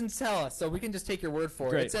 it doesn't tell us, so we can just take your word for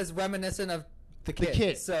it. Great. It says reminiscent of The The Kid.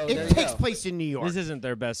 Kid. So It there you takes go. place in New York. This isn't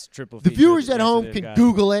their best triple. The feature viewers that at home they've can got.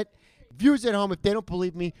 Google it. Viewers at home, if they don't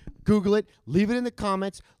believe me, Google it. Leave it in the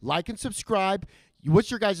comments. Like and subscribe. What's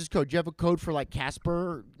your guys' code? Do you have a code for like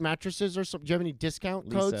Casper mattresses or something? Do you have any discount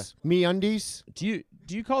Lisa. codes? Me Undies?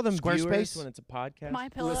 Do you call them viewers Squarespace? when it's a podcast? My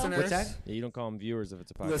pillow. Listeners, What's that? Yeah, you don't call them viewers if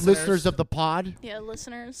it's a podcast. Listeners. Listeners of the pod? Yeah,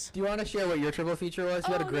 listeners. do you want to share what your triple feature was?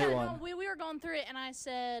 You had a great yeah, one. No, we were going through it, and I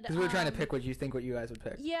said Because we were trying to pick what you think what you guys would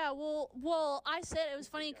pick. Yeah, well, I said it was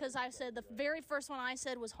funny because I said the very first one I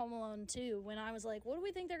said was Home Alone 2. When I was like, "What do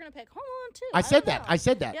we think they're gonna pick?" Home Alone 2. I said don't that. know. I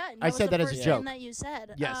said that. Yeah, I was said the that as a first joke. thing that you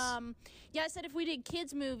said. Yes. Yeah, I said if we did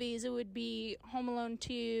kids movies, it would be Home Alone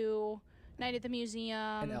 2, Night at the Museum,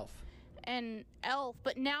 And Elf. and Elf.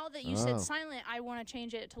 But now that you Oh. said Silent, I want to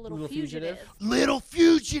change it to Little, Little Fugitive. Fugitive? Little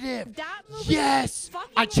Fugitive. That movie. Yes. Fucking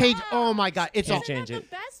I changed. rad. Oh my God. It's Can't a, change Isn't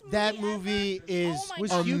it. that the best movie that ever? movie is Oh my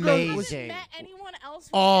Was God. Hugo- I haven't amazing. met anyone else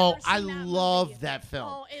who's Oh, ever I seen that love movie. that film.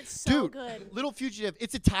 Oh, it's so Dude, good. Little Fugitive.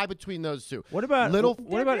 It's a tie between those two. What about Little?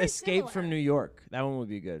 What about very Escape similar. from New York? That one would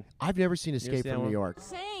be good. I've never seen ever Escape seen that from New one? York.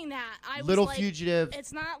 Saying that, I Little was like, Fugitive.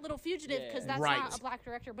 it's not Little Fugitive because that's Right. not a black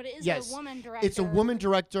director, but it is Yes. a woman director. It's a woman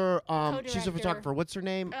director. She's a Co-director. photographer. What's her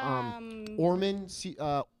name? Um, Orman.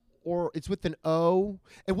 Or it's with an O.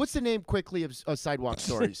 And what's the name quickly of Sidewalk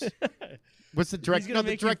Stories? What's the director? gonna No, the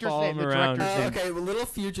make you director's follow name. him The around. director's name. Okay, well, Little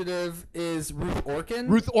Fugitive is Ruth Orkin.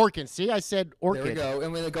 Ruth Orkin. See, I said There Orkin. we go.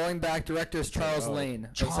 And we're going back, director is Charles Lane.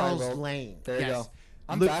 of Charles Sidewalk. Lane. There you Yes. go.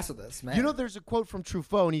 I'm Lit- fast with this, man. You know, there's a quote from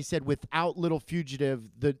Truffaut, and he said, "Without Little Fugitive,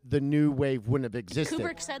 the new wave wouldn't have existed."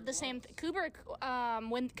 Kubrick said the same thing. Kubrick,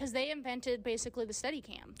 because they invented basically the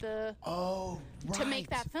Steadicam, to make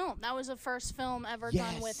that film. That was the first film ever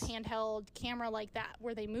done with Yes. handheld camera like that,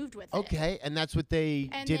 where they moved with it. Okay, and that's what they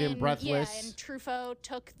And did then, in Breathless. Yeah, and Truffaut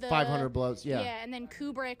took the 500 Blows, yeah. Yeah, and then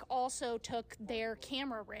Kubrick also took their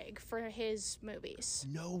camera rig for his movies.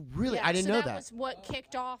 No, really, Yeah, I didn't so know that that. was what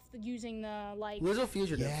kicked off using the Little Fugitive.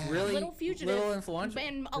 Yeah. Really? Little Fugitive. Little influential.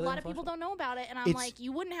 And a Really lot of people influential. don't know about it, and I'm It's- like,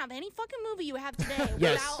 you wouldn't have any fucking movie you have today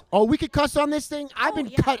Yes. without. Oh, we could cuss on this thing. I've Oh, been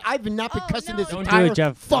yeah. I've not been Oh, cussing no, this Don't do entire it,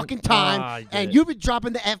 Jeff. fucking Don't- time, Ah, you did and it. you've been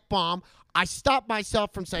dropping the f bomb. I stopped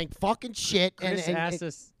myself from saying fucking shit, Chris and asked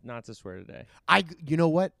us not to swear today. you know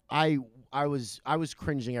what? I was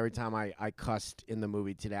cringing every time I cussed in the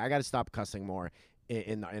movie today. I got to stop cussing more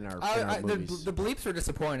in our movies. The bleeps are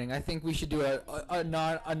disappointing. I think we should do a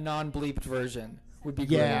non bleeped version. Would be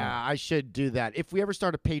great. Yeah, I should do that. If we ever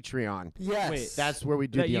start a Patreon, Yes. Wait, that's where we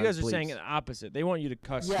do That the you guys are unbleeps. saying the opposite. They want you to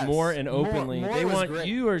cuss Yes. more and More- openly. more they was want great.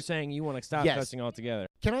 you are saying you want to stop Yes. cussing altogether.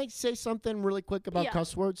 Can I say something really quick about Yeah.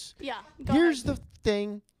 cuss words? Yeah. Go Here's ahead. the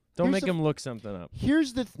thing. Don't Here's make the- them look something up.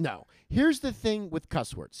 Here's the thing with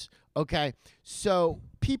cuss words. Okay, so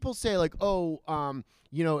people say like, oh,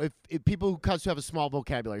 if people who cuss who have a small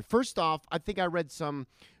vocabulary. First off, I think I read some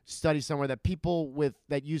study somewhere that people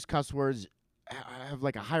that use cuss words have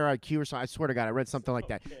like a higher IQ or something. I swear to God, I read something like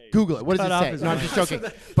that. Google it. What does Cut it off say? his No, I'm mic. just joking.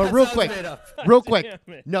 That But real sounds quick, made up. real quick.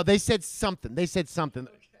 Damn it. No, they said something.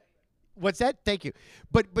 What's that? Thank you.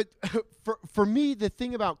 But for me, the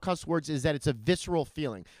thing about cuss words is that it's a visceral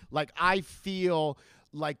feeling. Like I feel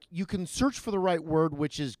like you can search for the right word,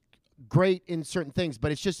 which is great in certain things,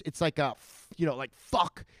 but it's like like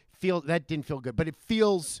fuck. That didn't feel good, but it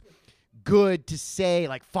feels good to say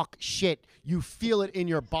like fuck shit. You feel it in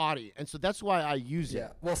your body, and so that's why I use Yeah.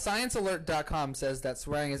 it. Well, ScienceAlert.com says that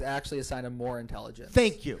swearing is actually a sign of more intelligence.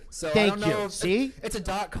 Thank you. So I Thank don't know you. if See? it's a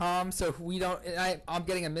 .com, so we don't. I'm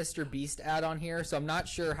getting a Mr. Beast ad on here, so I'm not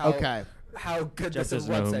sure how Okay. how good Jeff this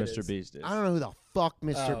doesn't know who website Mr. is. Beast is. I don't know who the fuck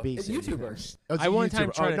Mr. Beast? It's a YouTuber. Oh, it's I a one time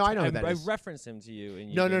YouTuber. tried Oh, no, I know who I that is. referenced him to you. And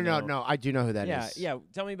you No, didn't know. no. I do know who that is. Yeah.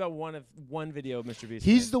 Tell me about one video of Mr. Beast.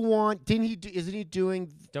 He's the one. Didn't he? Isn't he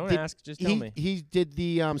doing? Don't ask. Just tell me. He did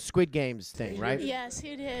the Squid Games thing, right? Yes,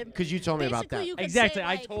 he did. Because you told me about that. Basically, you could Exactly. say,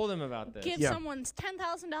 I like, told him about this. Give Yeah. someone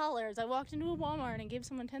 $10,000. I walked into a Walmart and gave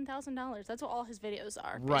someone $10,000. That's what all his videos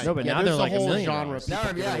are. Right. No, but yeah, now there's they're a like $1 whole million. genre of people Now,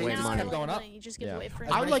 giving yeah, away he's money. kept going up. You just give Yeah. away free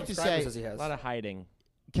As I would many like to subscribers say- as he has. A lot of hiding.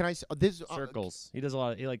 Can I? This Circles. He does a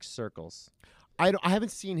lot. He likes circles. I haven't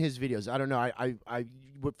seen his videos. I don't know.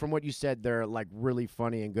 From what you said, they're like really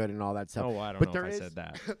funny and good and all that stuff. Oh, I don't But know there if I is- said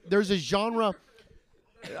that. There's a genre.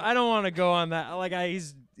 I don't want to go on that. Like,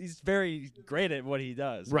 he's very great at what he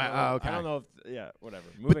does. Right, I okay. don't know if whatever.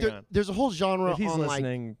 But Moving on. there's a whole genre If he's on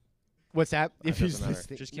listening, what's that? it If he's doesn't matter.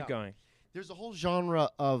 listening, Just keep No. going. There's a whole genre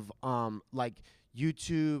of like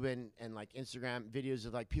YouTube and like Instagram videos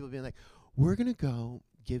of like people being like, we're gonna go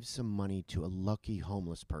give some money to a lucky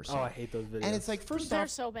homeless person. Oh, I hate those videos. And it's like, first They're off,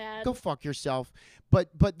 so bad. go fuck yourself. But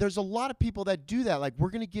there's a lot of people that do that. Like,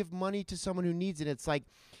 we're gonna give money to someone who needs it. It's like,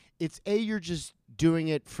 it's A, you're just doing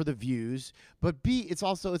it for the views, but B, it's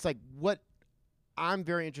like what I'm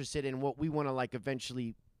very interested in, what we want to like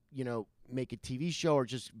eventually, make a TV show or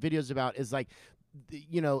just videos about is like,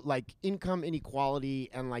 like income inequality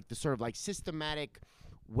and like the sort of like systematic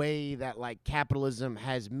way that like capitalism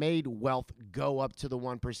has made wealth go up to the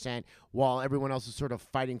 1% while everyone else is sort of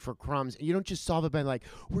fighting for crumbs. And you don't just solve it by like,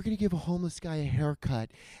 we're going to give a homeless guy a haircut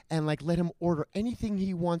and like let him order anything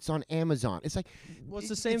he wants on Amazon. It's like, Well, it's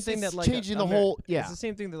the same thing that like changing the whole, It's the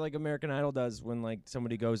same thing that like American Idol does when like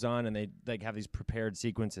somebody goes on and they like have these prepared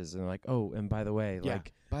sequences and they're like, oh, and by the way, Yeah.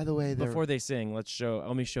 like By the way, before they sing, let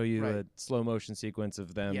me show you Right. a slow motion sequence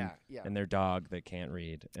of them Yeah. and their dog that can't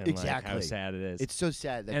read and like how Exactly. sad it is. It's so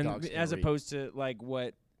sad that and dogs can't as read. opposed to like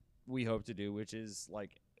what we hope to do, which is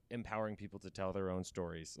like empowering people to tell their own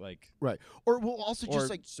stories, like Right. Or we'll also or just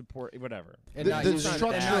like support whatever. and the- not, the using, and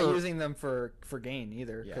structure- not using them for gain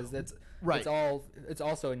either, Yeah. because Right. it's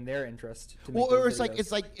also in their interest. To well, make those or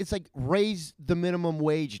it's videos. like raise the minimum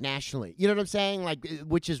wage nationally. You know what I'm saying? Like,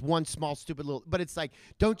 which is one small stupid little. But it's like,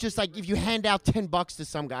 don't just like if you hand out $10 to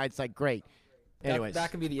some guy, it's like great. Anyways, that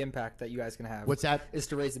can be the impact that you guys can have. what's that? Is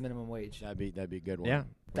to raise the minimum wage. That'd be a good one. Yeah.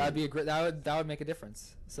 That'd be that would make a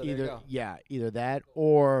difference. So there you go. either that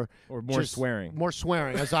or Or more just swearing. More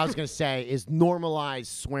swearing. That's what I was gonna say. Is normalize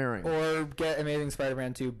swearing. Or get Amazing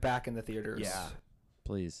Spider-Man 2 back in the theaters. Yeah.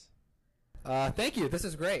 Please. Thank you. This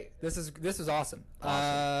is great. This is awesome.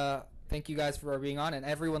 Thank you guys for being on, and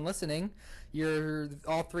everyone listening.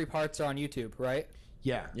 All 3 parts are on YouTube, right?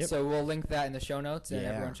 Yeah. Yep. So we'll link that in the show notes, and Yeah.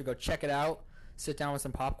 everyone should go check it out. Sit down with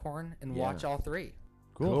some popcorn and Yeah. watch all 3.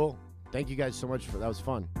 Cool. Thank you guys so much for that. Was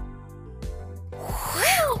fun.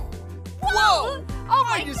 Whoa! Whoa! Oh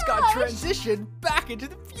my I just gosh! got transitioned back into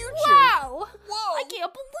the future. Wow! Whoa! I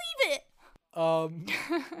can't believe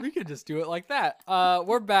it. We could just do it like that.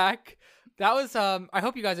 We're back. That was I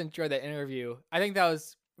hope you guys enjoyed that interview. I think it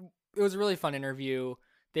was a really fun interview.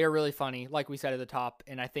 They are really funny, like we said at the top,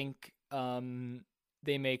 and I think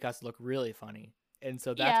they make us look really funny. And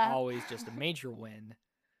so that's Yeah. always just a major win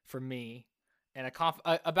for me, and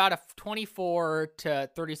about a 24 to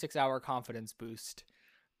 36 hour confidence boost.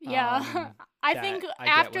 Yeah, I that think I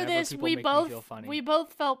get after whenever this, people we make me feel funny.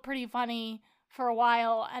 both felt pretty funny for a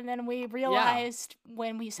while, and then we realized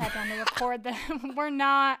when we sat down to record that we're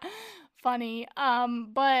not funny.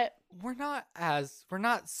 But We're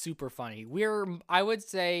not super funny. I would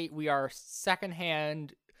say we are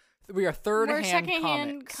secondhand. We are third-hand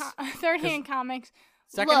secondhand, comics. third-hand comics.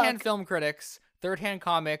 Secondhand Look, film critics, third-hand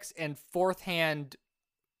comics, and fourth-hand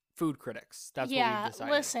food critics. That's what we've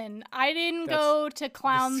decided. Listen, I didn't That's go to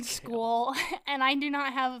clown scale. school, and I do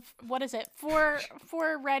not have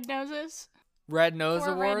four red noses. Red Nose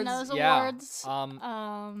 4 Awards. Red Nose yeah. Awards.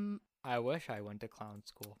 I wish I went to clown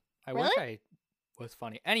school. I Really? wish I was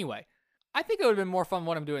funny. Anyway, I think it would have been more fun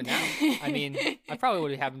what I'm doing now. I mean, I probably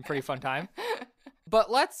would have had a pretty fun time. But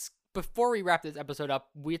before we wrap this episode up,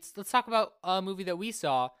 let's talk about a movie that we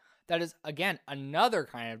saw that is, again, another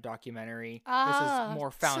kind of documentary. This is more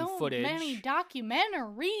found footage. So many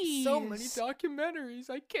documentaries. So many documentaries.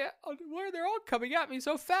 I can't. Why they're all coming at me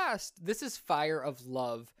so fast? This is Fire of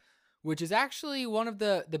Love, which is actually one of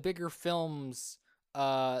the bigger films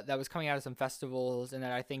that was coming out of some festivals, and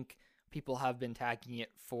that I think people have been tagging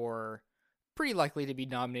it for pretty likely to be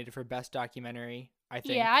nominated for Best Documentary. I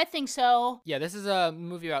think. Yeah, I think so. Yeah, this is a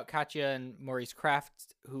movie about Katya and Maurice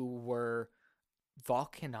Kraft, who were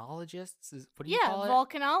volcanologists. What do you call it?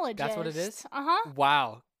 Volcanologist. That's what it is? Uh-huh.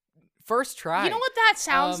 Wow. First try. You know what that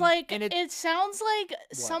sounds like? and It sounds like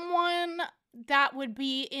someone that would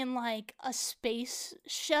be in like a space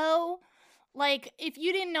show. Like, if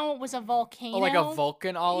you didn't know it was a volcano. Oh, like a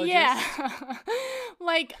volcanologist? Yeah.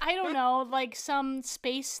 Like, I don't know, like some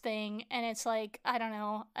space thing, and it's like, I don't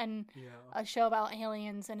know, a show about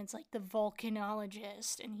aliens, and it's like the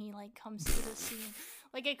volcanologist, and he like comes to the scene.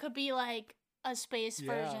 Like, it could be like a space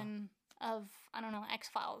version of, I don't know,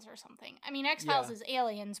 X-Files or something. I mean, X-Files is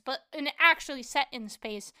aliens, but an actually set in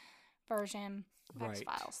space version of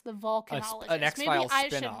X-Files. The volcanologist. An X-Files Maybe I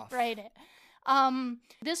spin-off. should write it.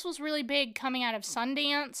 This was really big coming out of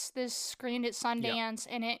Sundance. This screened at Sundance,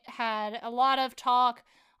 and it had a lot of talk,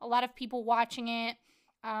 a lot of people watching it,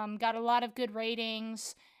 got a lot of good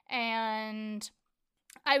ratings, and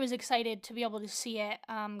I was excited to be able to see it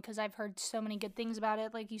because I've heard so many good things about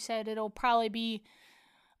it. Like you said, it'll probably be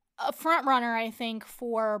a front runner, I think,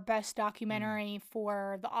 for best documentary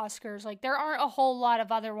for the Oscars. Like, there aren't a whole lot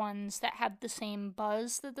of other ones that have the same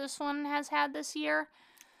buzz that this one has had this year.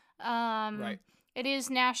 Right. It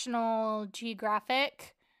is National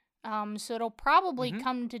Geographic, so it'll probably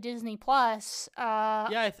come to Disney Plus.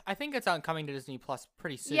 I think it's coming to Disney Plus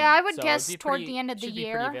pretty soon. Yeah, I would so guess it'd be toward pretty- the end of the should be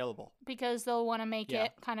year, pretty available. because they'll want to make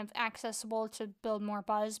it kind of accessible to build more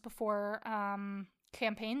buzz before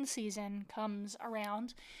campaign season comes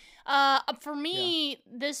around. For me,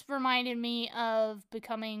 this reminded me of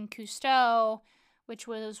Becoming Cousteau, which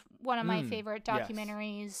was one of my favorite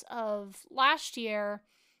documentaries of last year,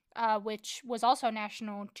 which was also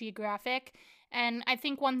National Geographic. And I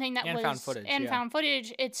think one thing that And was found footage, found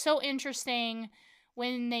footage, it's so interesting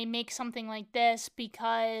when they make something like this,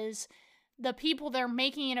 because the people they're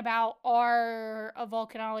making it about are a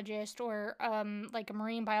volcanologist or like a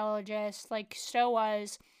marine biologist, like Stowe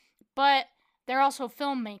was, but they're also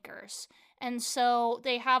filmmakers. And so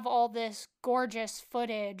they have all this gorgeous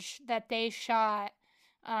footage that they shot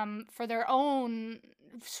for their own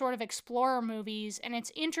sort of explorer movies. And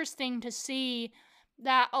it's interesting to see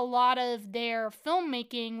that a lot of their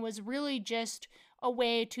filmmaking was really just a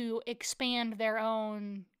way to expand their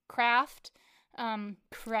own craft. But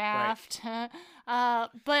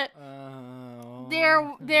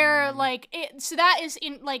they're like it, so that is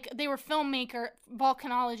in like they were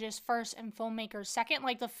volcanologists first and filmmakers second.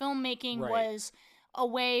 Like, the filmmaking was a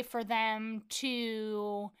way for them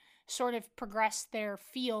to sort of progress their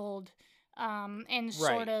field, and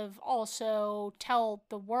sort of also tell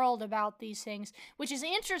the world about these things, which is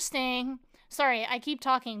interesting. Sorry, I keep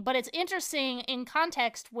talking, but it's interesting in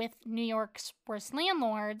context with New York's Worst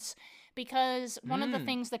Landlords, because one of the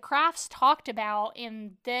things the Crafts talked about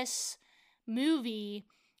in this movie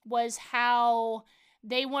was how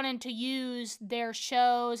they wanted to use their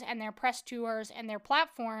shows and their press tours and their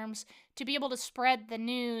platforms to be able to spread the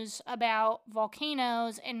news about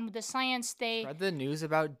volcanoes and the science Spread the news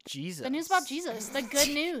about Jesus. The news about Jesus, the good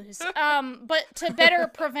news. But to better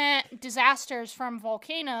prevent disasters from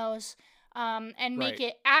volcanoes, and make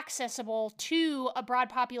it accessible to a broad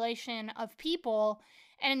population of people.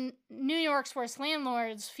 And New York's Worst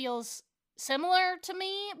Landlords feels similar to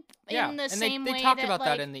me in the same way. They talked that, about like,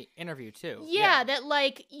 that in the interview too. Yeah, that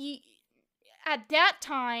like at that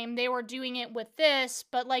time they were doing it with this,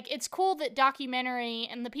 but like it's cool that documentary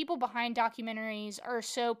and the people behind documentaries are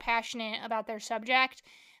so passionate about their subject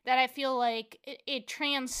that I feel like it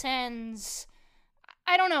transcends,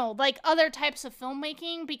 I don't know, like other types of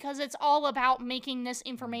filmmaking, because it's all about making this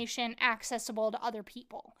information accessible to other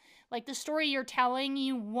people. Like, the story you're telling,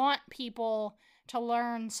 you want people to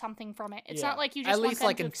learn something from it. It's not like you just at want least them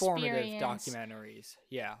like to informative experience. documentaries.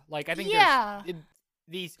 Yeah, like I think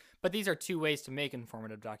these are two ways to make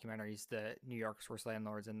informative documentaries. The New York's Worst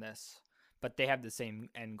Landlords and this, but they have the same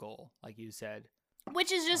end goal, like you said.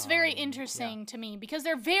 Which is just very interesting to me, because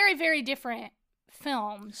they're very, very different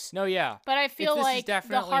films. No, yeah, but I feel this like is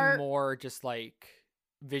definitely the heart more just like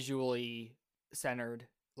visually centered.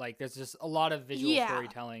 Like, there's just a lot of visual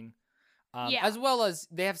storytelling. As well as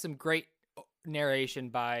they have some great narration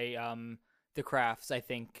by the Crafts, I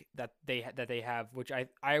think, that they have, which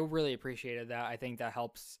I really appreciated that. I think that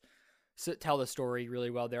helps tell the story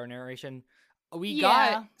really well, their narration. We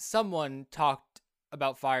got someone talked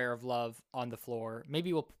about Fire of Love on the floor.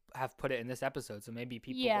 Maybe we'll have put it in this episode, so maybe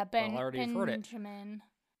people will already have heard it.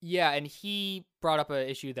 Yeah, and he brought up an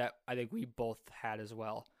issue that I think we both had as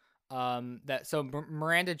well.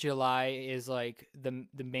 Miranda July is like the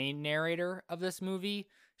main narrator of this movie.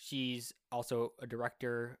 She's also a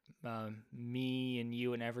director. Me and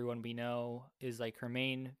You and Everyone We Know is like her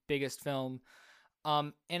main biggest film.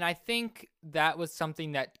 And I think that was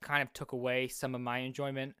something that kind of took away some of my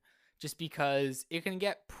enjoyment, just because it can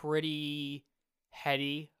get pretty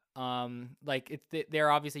heady. Like they're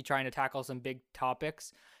obviously trying to tackle some big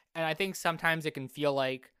topics, And I think sometimes it can feel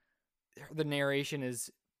like the narration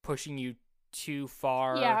is pushing you too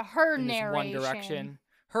far her in this narration. one direction.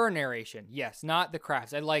 Her narration, yes, not the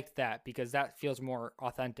crafts. I like that because that feels more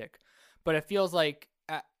authentic. But it feels like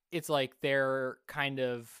it's like they're kind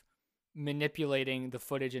of manipulating the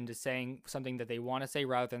footage into saying something that they want to say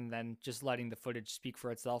rather than just letting the footage speak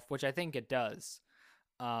for itself, which I think it does.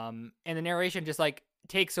 And the narration just like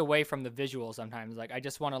takes away from the visual sometimes. Like I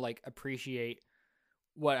just want to like appreciate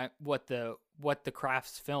what the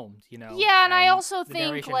crafts filmed, you know. Yeah, and I also the think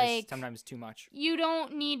narration like is sometimes too much. You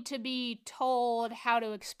don't need to be told how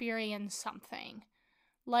to experience something.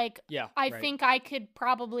 Like I think I could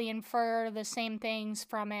probably infer the same things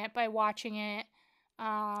from it by watching it.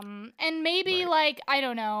 And maybe like I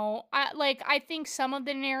don't know. I think some of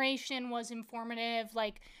the narration was informative,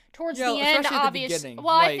 like towards the end, obviously. Well,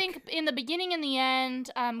 I think in the beginning and the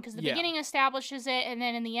end, because the beginning establishes it, and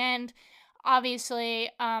then in the end, obviously,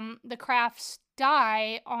 the crafts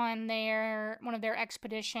die on one of their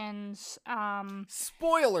expeditions.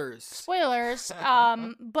 Spoilers.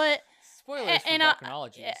 But spoilers for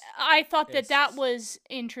volcanologies. I thought that was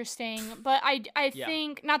interesting, but I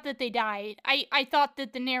think not that they died. I thought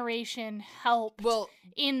that the narration helped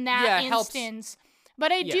in that instance.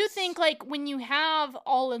 But I do think like when you have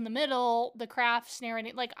all in the middle, the crafts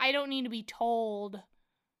narrating, like I don't need to be told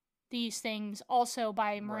these things also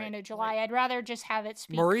by Miranda July. I'd rather just have it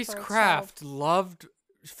speak Maurice for Kraft itself. loved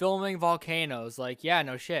filming volcanoes. Like, yeah,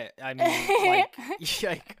 no shit. I mean, like,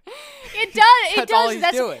 it does. That's all he's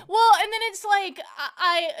doing. Well, and then it's like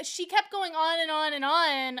she kept going on and on and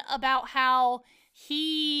on about how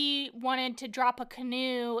he wanted to drop a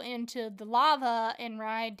canoe into the lava and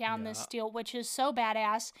ride down this steel, which is so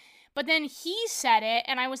badass. But then he said it,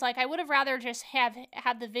 and I was like, I would have rather just have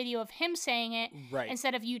the video of him saying it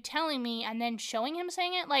instead of you telling me and then showing him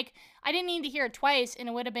saying it. Like, I didn't need to hear it twice, and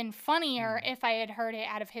it would have been funnier if I had heard it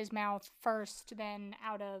out of his mouth first than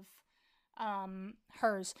out of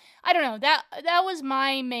hers. I don't know. That was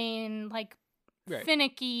my main, like,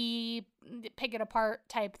 finicky, pick it apart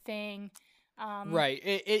type thing.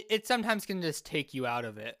 It sometimes can just take you out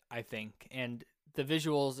of it, I think. And the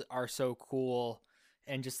visuals are so cool.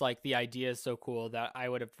 And just like the idea is so cool that I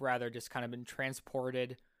would have rather just kind of been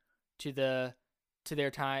transported to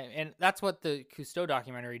their time. And that's what the Cousteau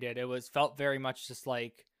documentary did. It felt very much just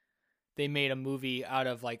like they made a movie out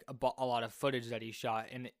of like a lot of footage that he shot.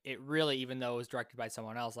 And it really, even though it was directed by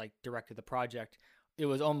someone else, like directed the project, it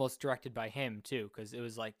was almost directed by him too, because it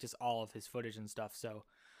was like just all of his footage and stuff. So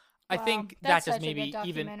I think that just maybe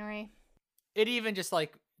even just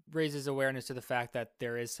like raises awareness to the fact that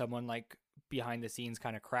there is someone like behind the scenes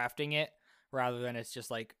kind of crafting it rather than it's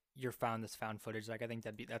just like you're found footage. Like I think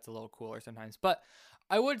that's a little cooler sometimes, but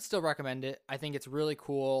I would still recommend it. I think it's really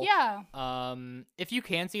cool. If you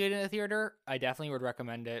can see it in a theater, I definitely would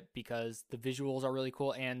recommend it because the visuals are really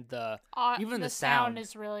cool and even the sound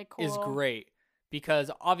is really cool. Is great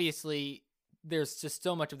because obviously there's just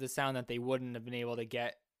so much of the sound that they wouldn't have been able to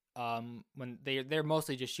get when they're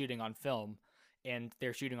mostly just shooting on film and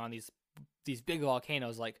they're shooting on these big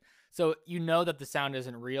volcanoes. Like, so you know that the sound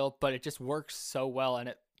isn't real, but it just works so well.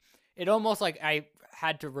 And it almost like I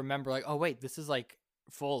had to remember like, oh wait, this is like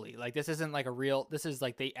Foley. Like this isn't like this is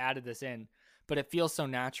like they added this in, but it feels so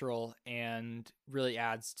natural and really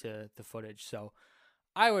adds to the footage. So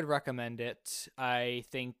I would recommend it. I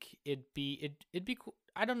think it'd be cool.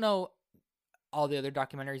 I don't know all the other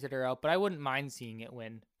documentaries that are out, but I wouldn't mind seeing it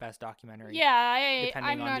win Best Documentary. Yeah,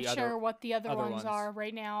 I'm not sure what the other ones are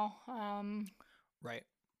right now. Right.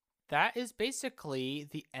 That is basically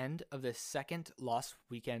the end of the second Lost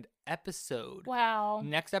Weekend episode. Wow.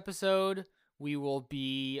 Next episode, we will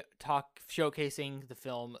be showcasing the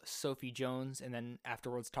film Sophie Jones, and then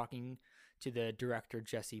afterwards talking to the director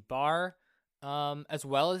Jesse Barr, as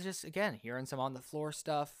well as just, again, hearing some on the floor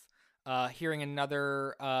stuff. Hearing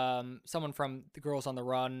another someone from the Girls on the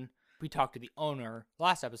Run. We talked to the owner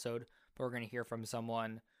last episode, but we're going to hear from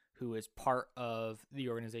someone who is part of the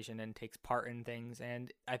organization and takes part in things.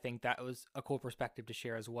 And I think that was a cool perspective to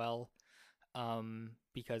share as well,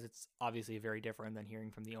 because it's obviously very different than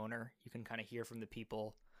hearing from the owner. You can kind of hear from the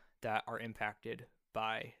people that are impacted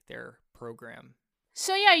by their program.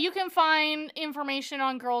 So yeah, you can find information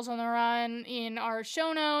on Girls on the Run in our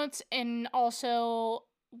show notes, and also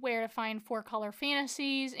where to find Four Color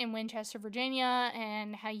Fantasies in Winchester, Virginia,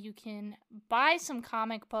 and how you can buy some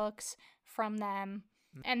comic books from them.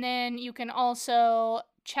 And then you can also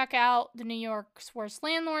check out the New York's Worst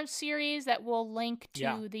Landlords series that we'll link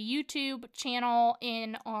to the YouTube channel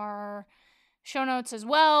in our show notes as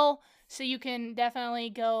well. So you can definitely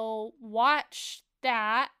go watch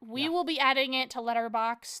that. We Yeah. will be adding it to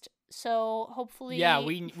Letterboxd, so hopefully. Yeah,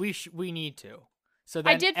 we need to. So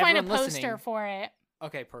then I did find a everyone poster listening- for it.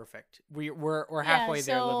 Okay, perfect. We're halfway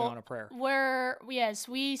there, living on a prayer.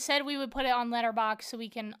 We said we would put it on Letterboxd so we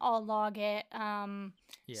can all log it. Yeah.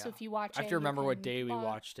 So if you watch it, I have to you remember what can day we log-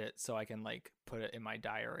 watched it, so I can like put it in my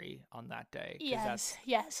diary on that day. 'Cause Yes,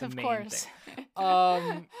 yes, the of main course.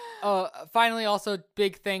 Finally, also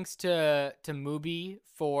big thanks to Mubi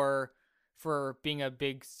for being a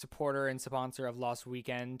big supporter and sponsor of Lost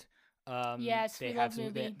Weekend. Yes, they we have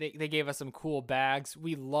love Mubi. They gave us some cool bags.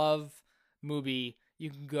 We love Mubi. You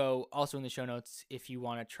can go also in the show notes if you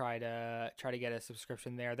want to try to get a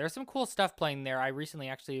subscription there. There's some cool stuff playing there. I recently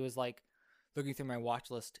actually was like looking through my watch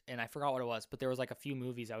list and I forgot what it was, but there was like a few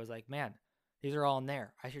movies I was like, man, these are all in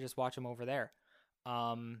there. I should just watch them over there.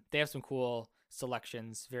 They have some cool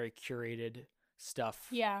selections, very curated stuff.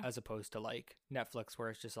 Yeah. As opposed to like Netflix where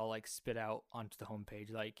it's just all like spit out onto the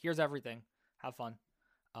homepage. Like, here's everything. Have fun.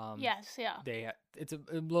 Yes, yeah. It's a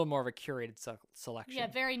little more of a curated selection. Yeah,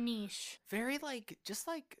 very niche. Very like just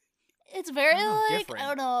like It's very different. I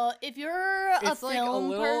don't know, if you're a It's like film a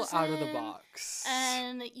little person out of the box.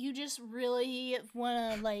 and you just really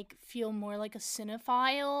want to like feel more like a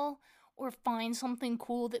cinephile or find something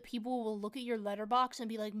cool that people will look at your letterbox and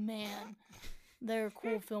be like, man, they're a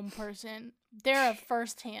cool film person. They're a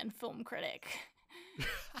first-hand film critic.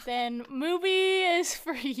 Then Mubi is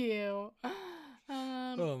for you.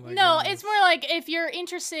 Oh my no, goodness. it's more like if you're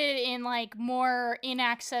interested in like more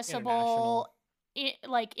inaccessible,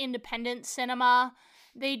 like independent cinema,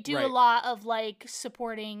 they do a Right. lot of like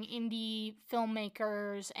supporting indie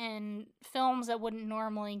filmmakers and films that wouldn't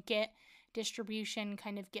normally get distribution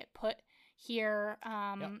kind of get put here,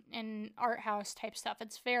 and art house type stuff.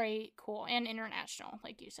 It's very cool and international,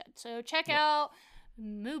 like you said. So check out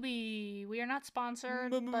Mubi. We are not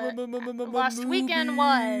sponsored, but Lost Weekend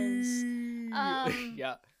was.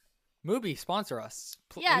 Yeah. Mubi, sponsor us.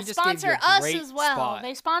 Yeah, We just gave you sponsor a us great as well. spot.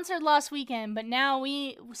 They sponsored Lost Weekend, but now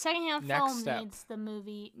secondhand Next film step. needs the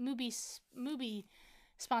Mubi we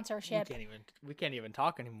sponsorship. can't even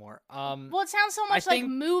talk anymore. Well, it sounds so much like think-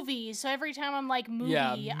 movie, so every time I'm like movie,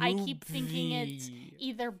 Yeah, I keep thinking it's movie.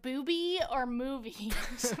 either booby or movie.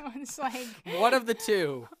 So it's like One of the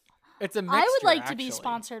two. It's a mixture, I would like to be actually.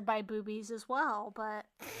 sponsored by boobies as well, but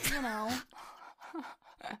you know.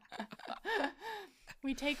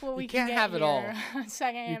 We take what we can can't get have it all. here.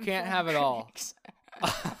 Secondhand You can't film have it all. critics.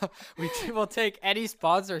 Will take any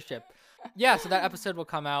sponsorship. Yeah, so that episode will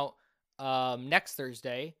come out next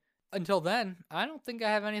Thursday. Until then, I don't think I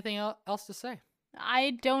have anything else to say.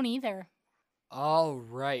 I don't either. All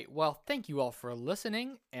right. Well, thank you all for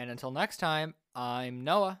listening. And until next time, I'm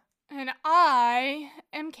Noah. And I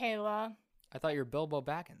am Kayla. I thought you were Bilbo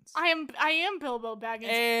Baggins. I am Bilbo Baggins.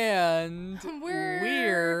 And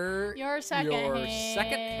We're your second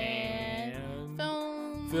second-hand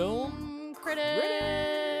film film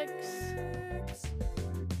critic.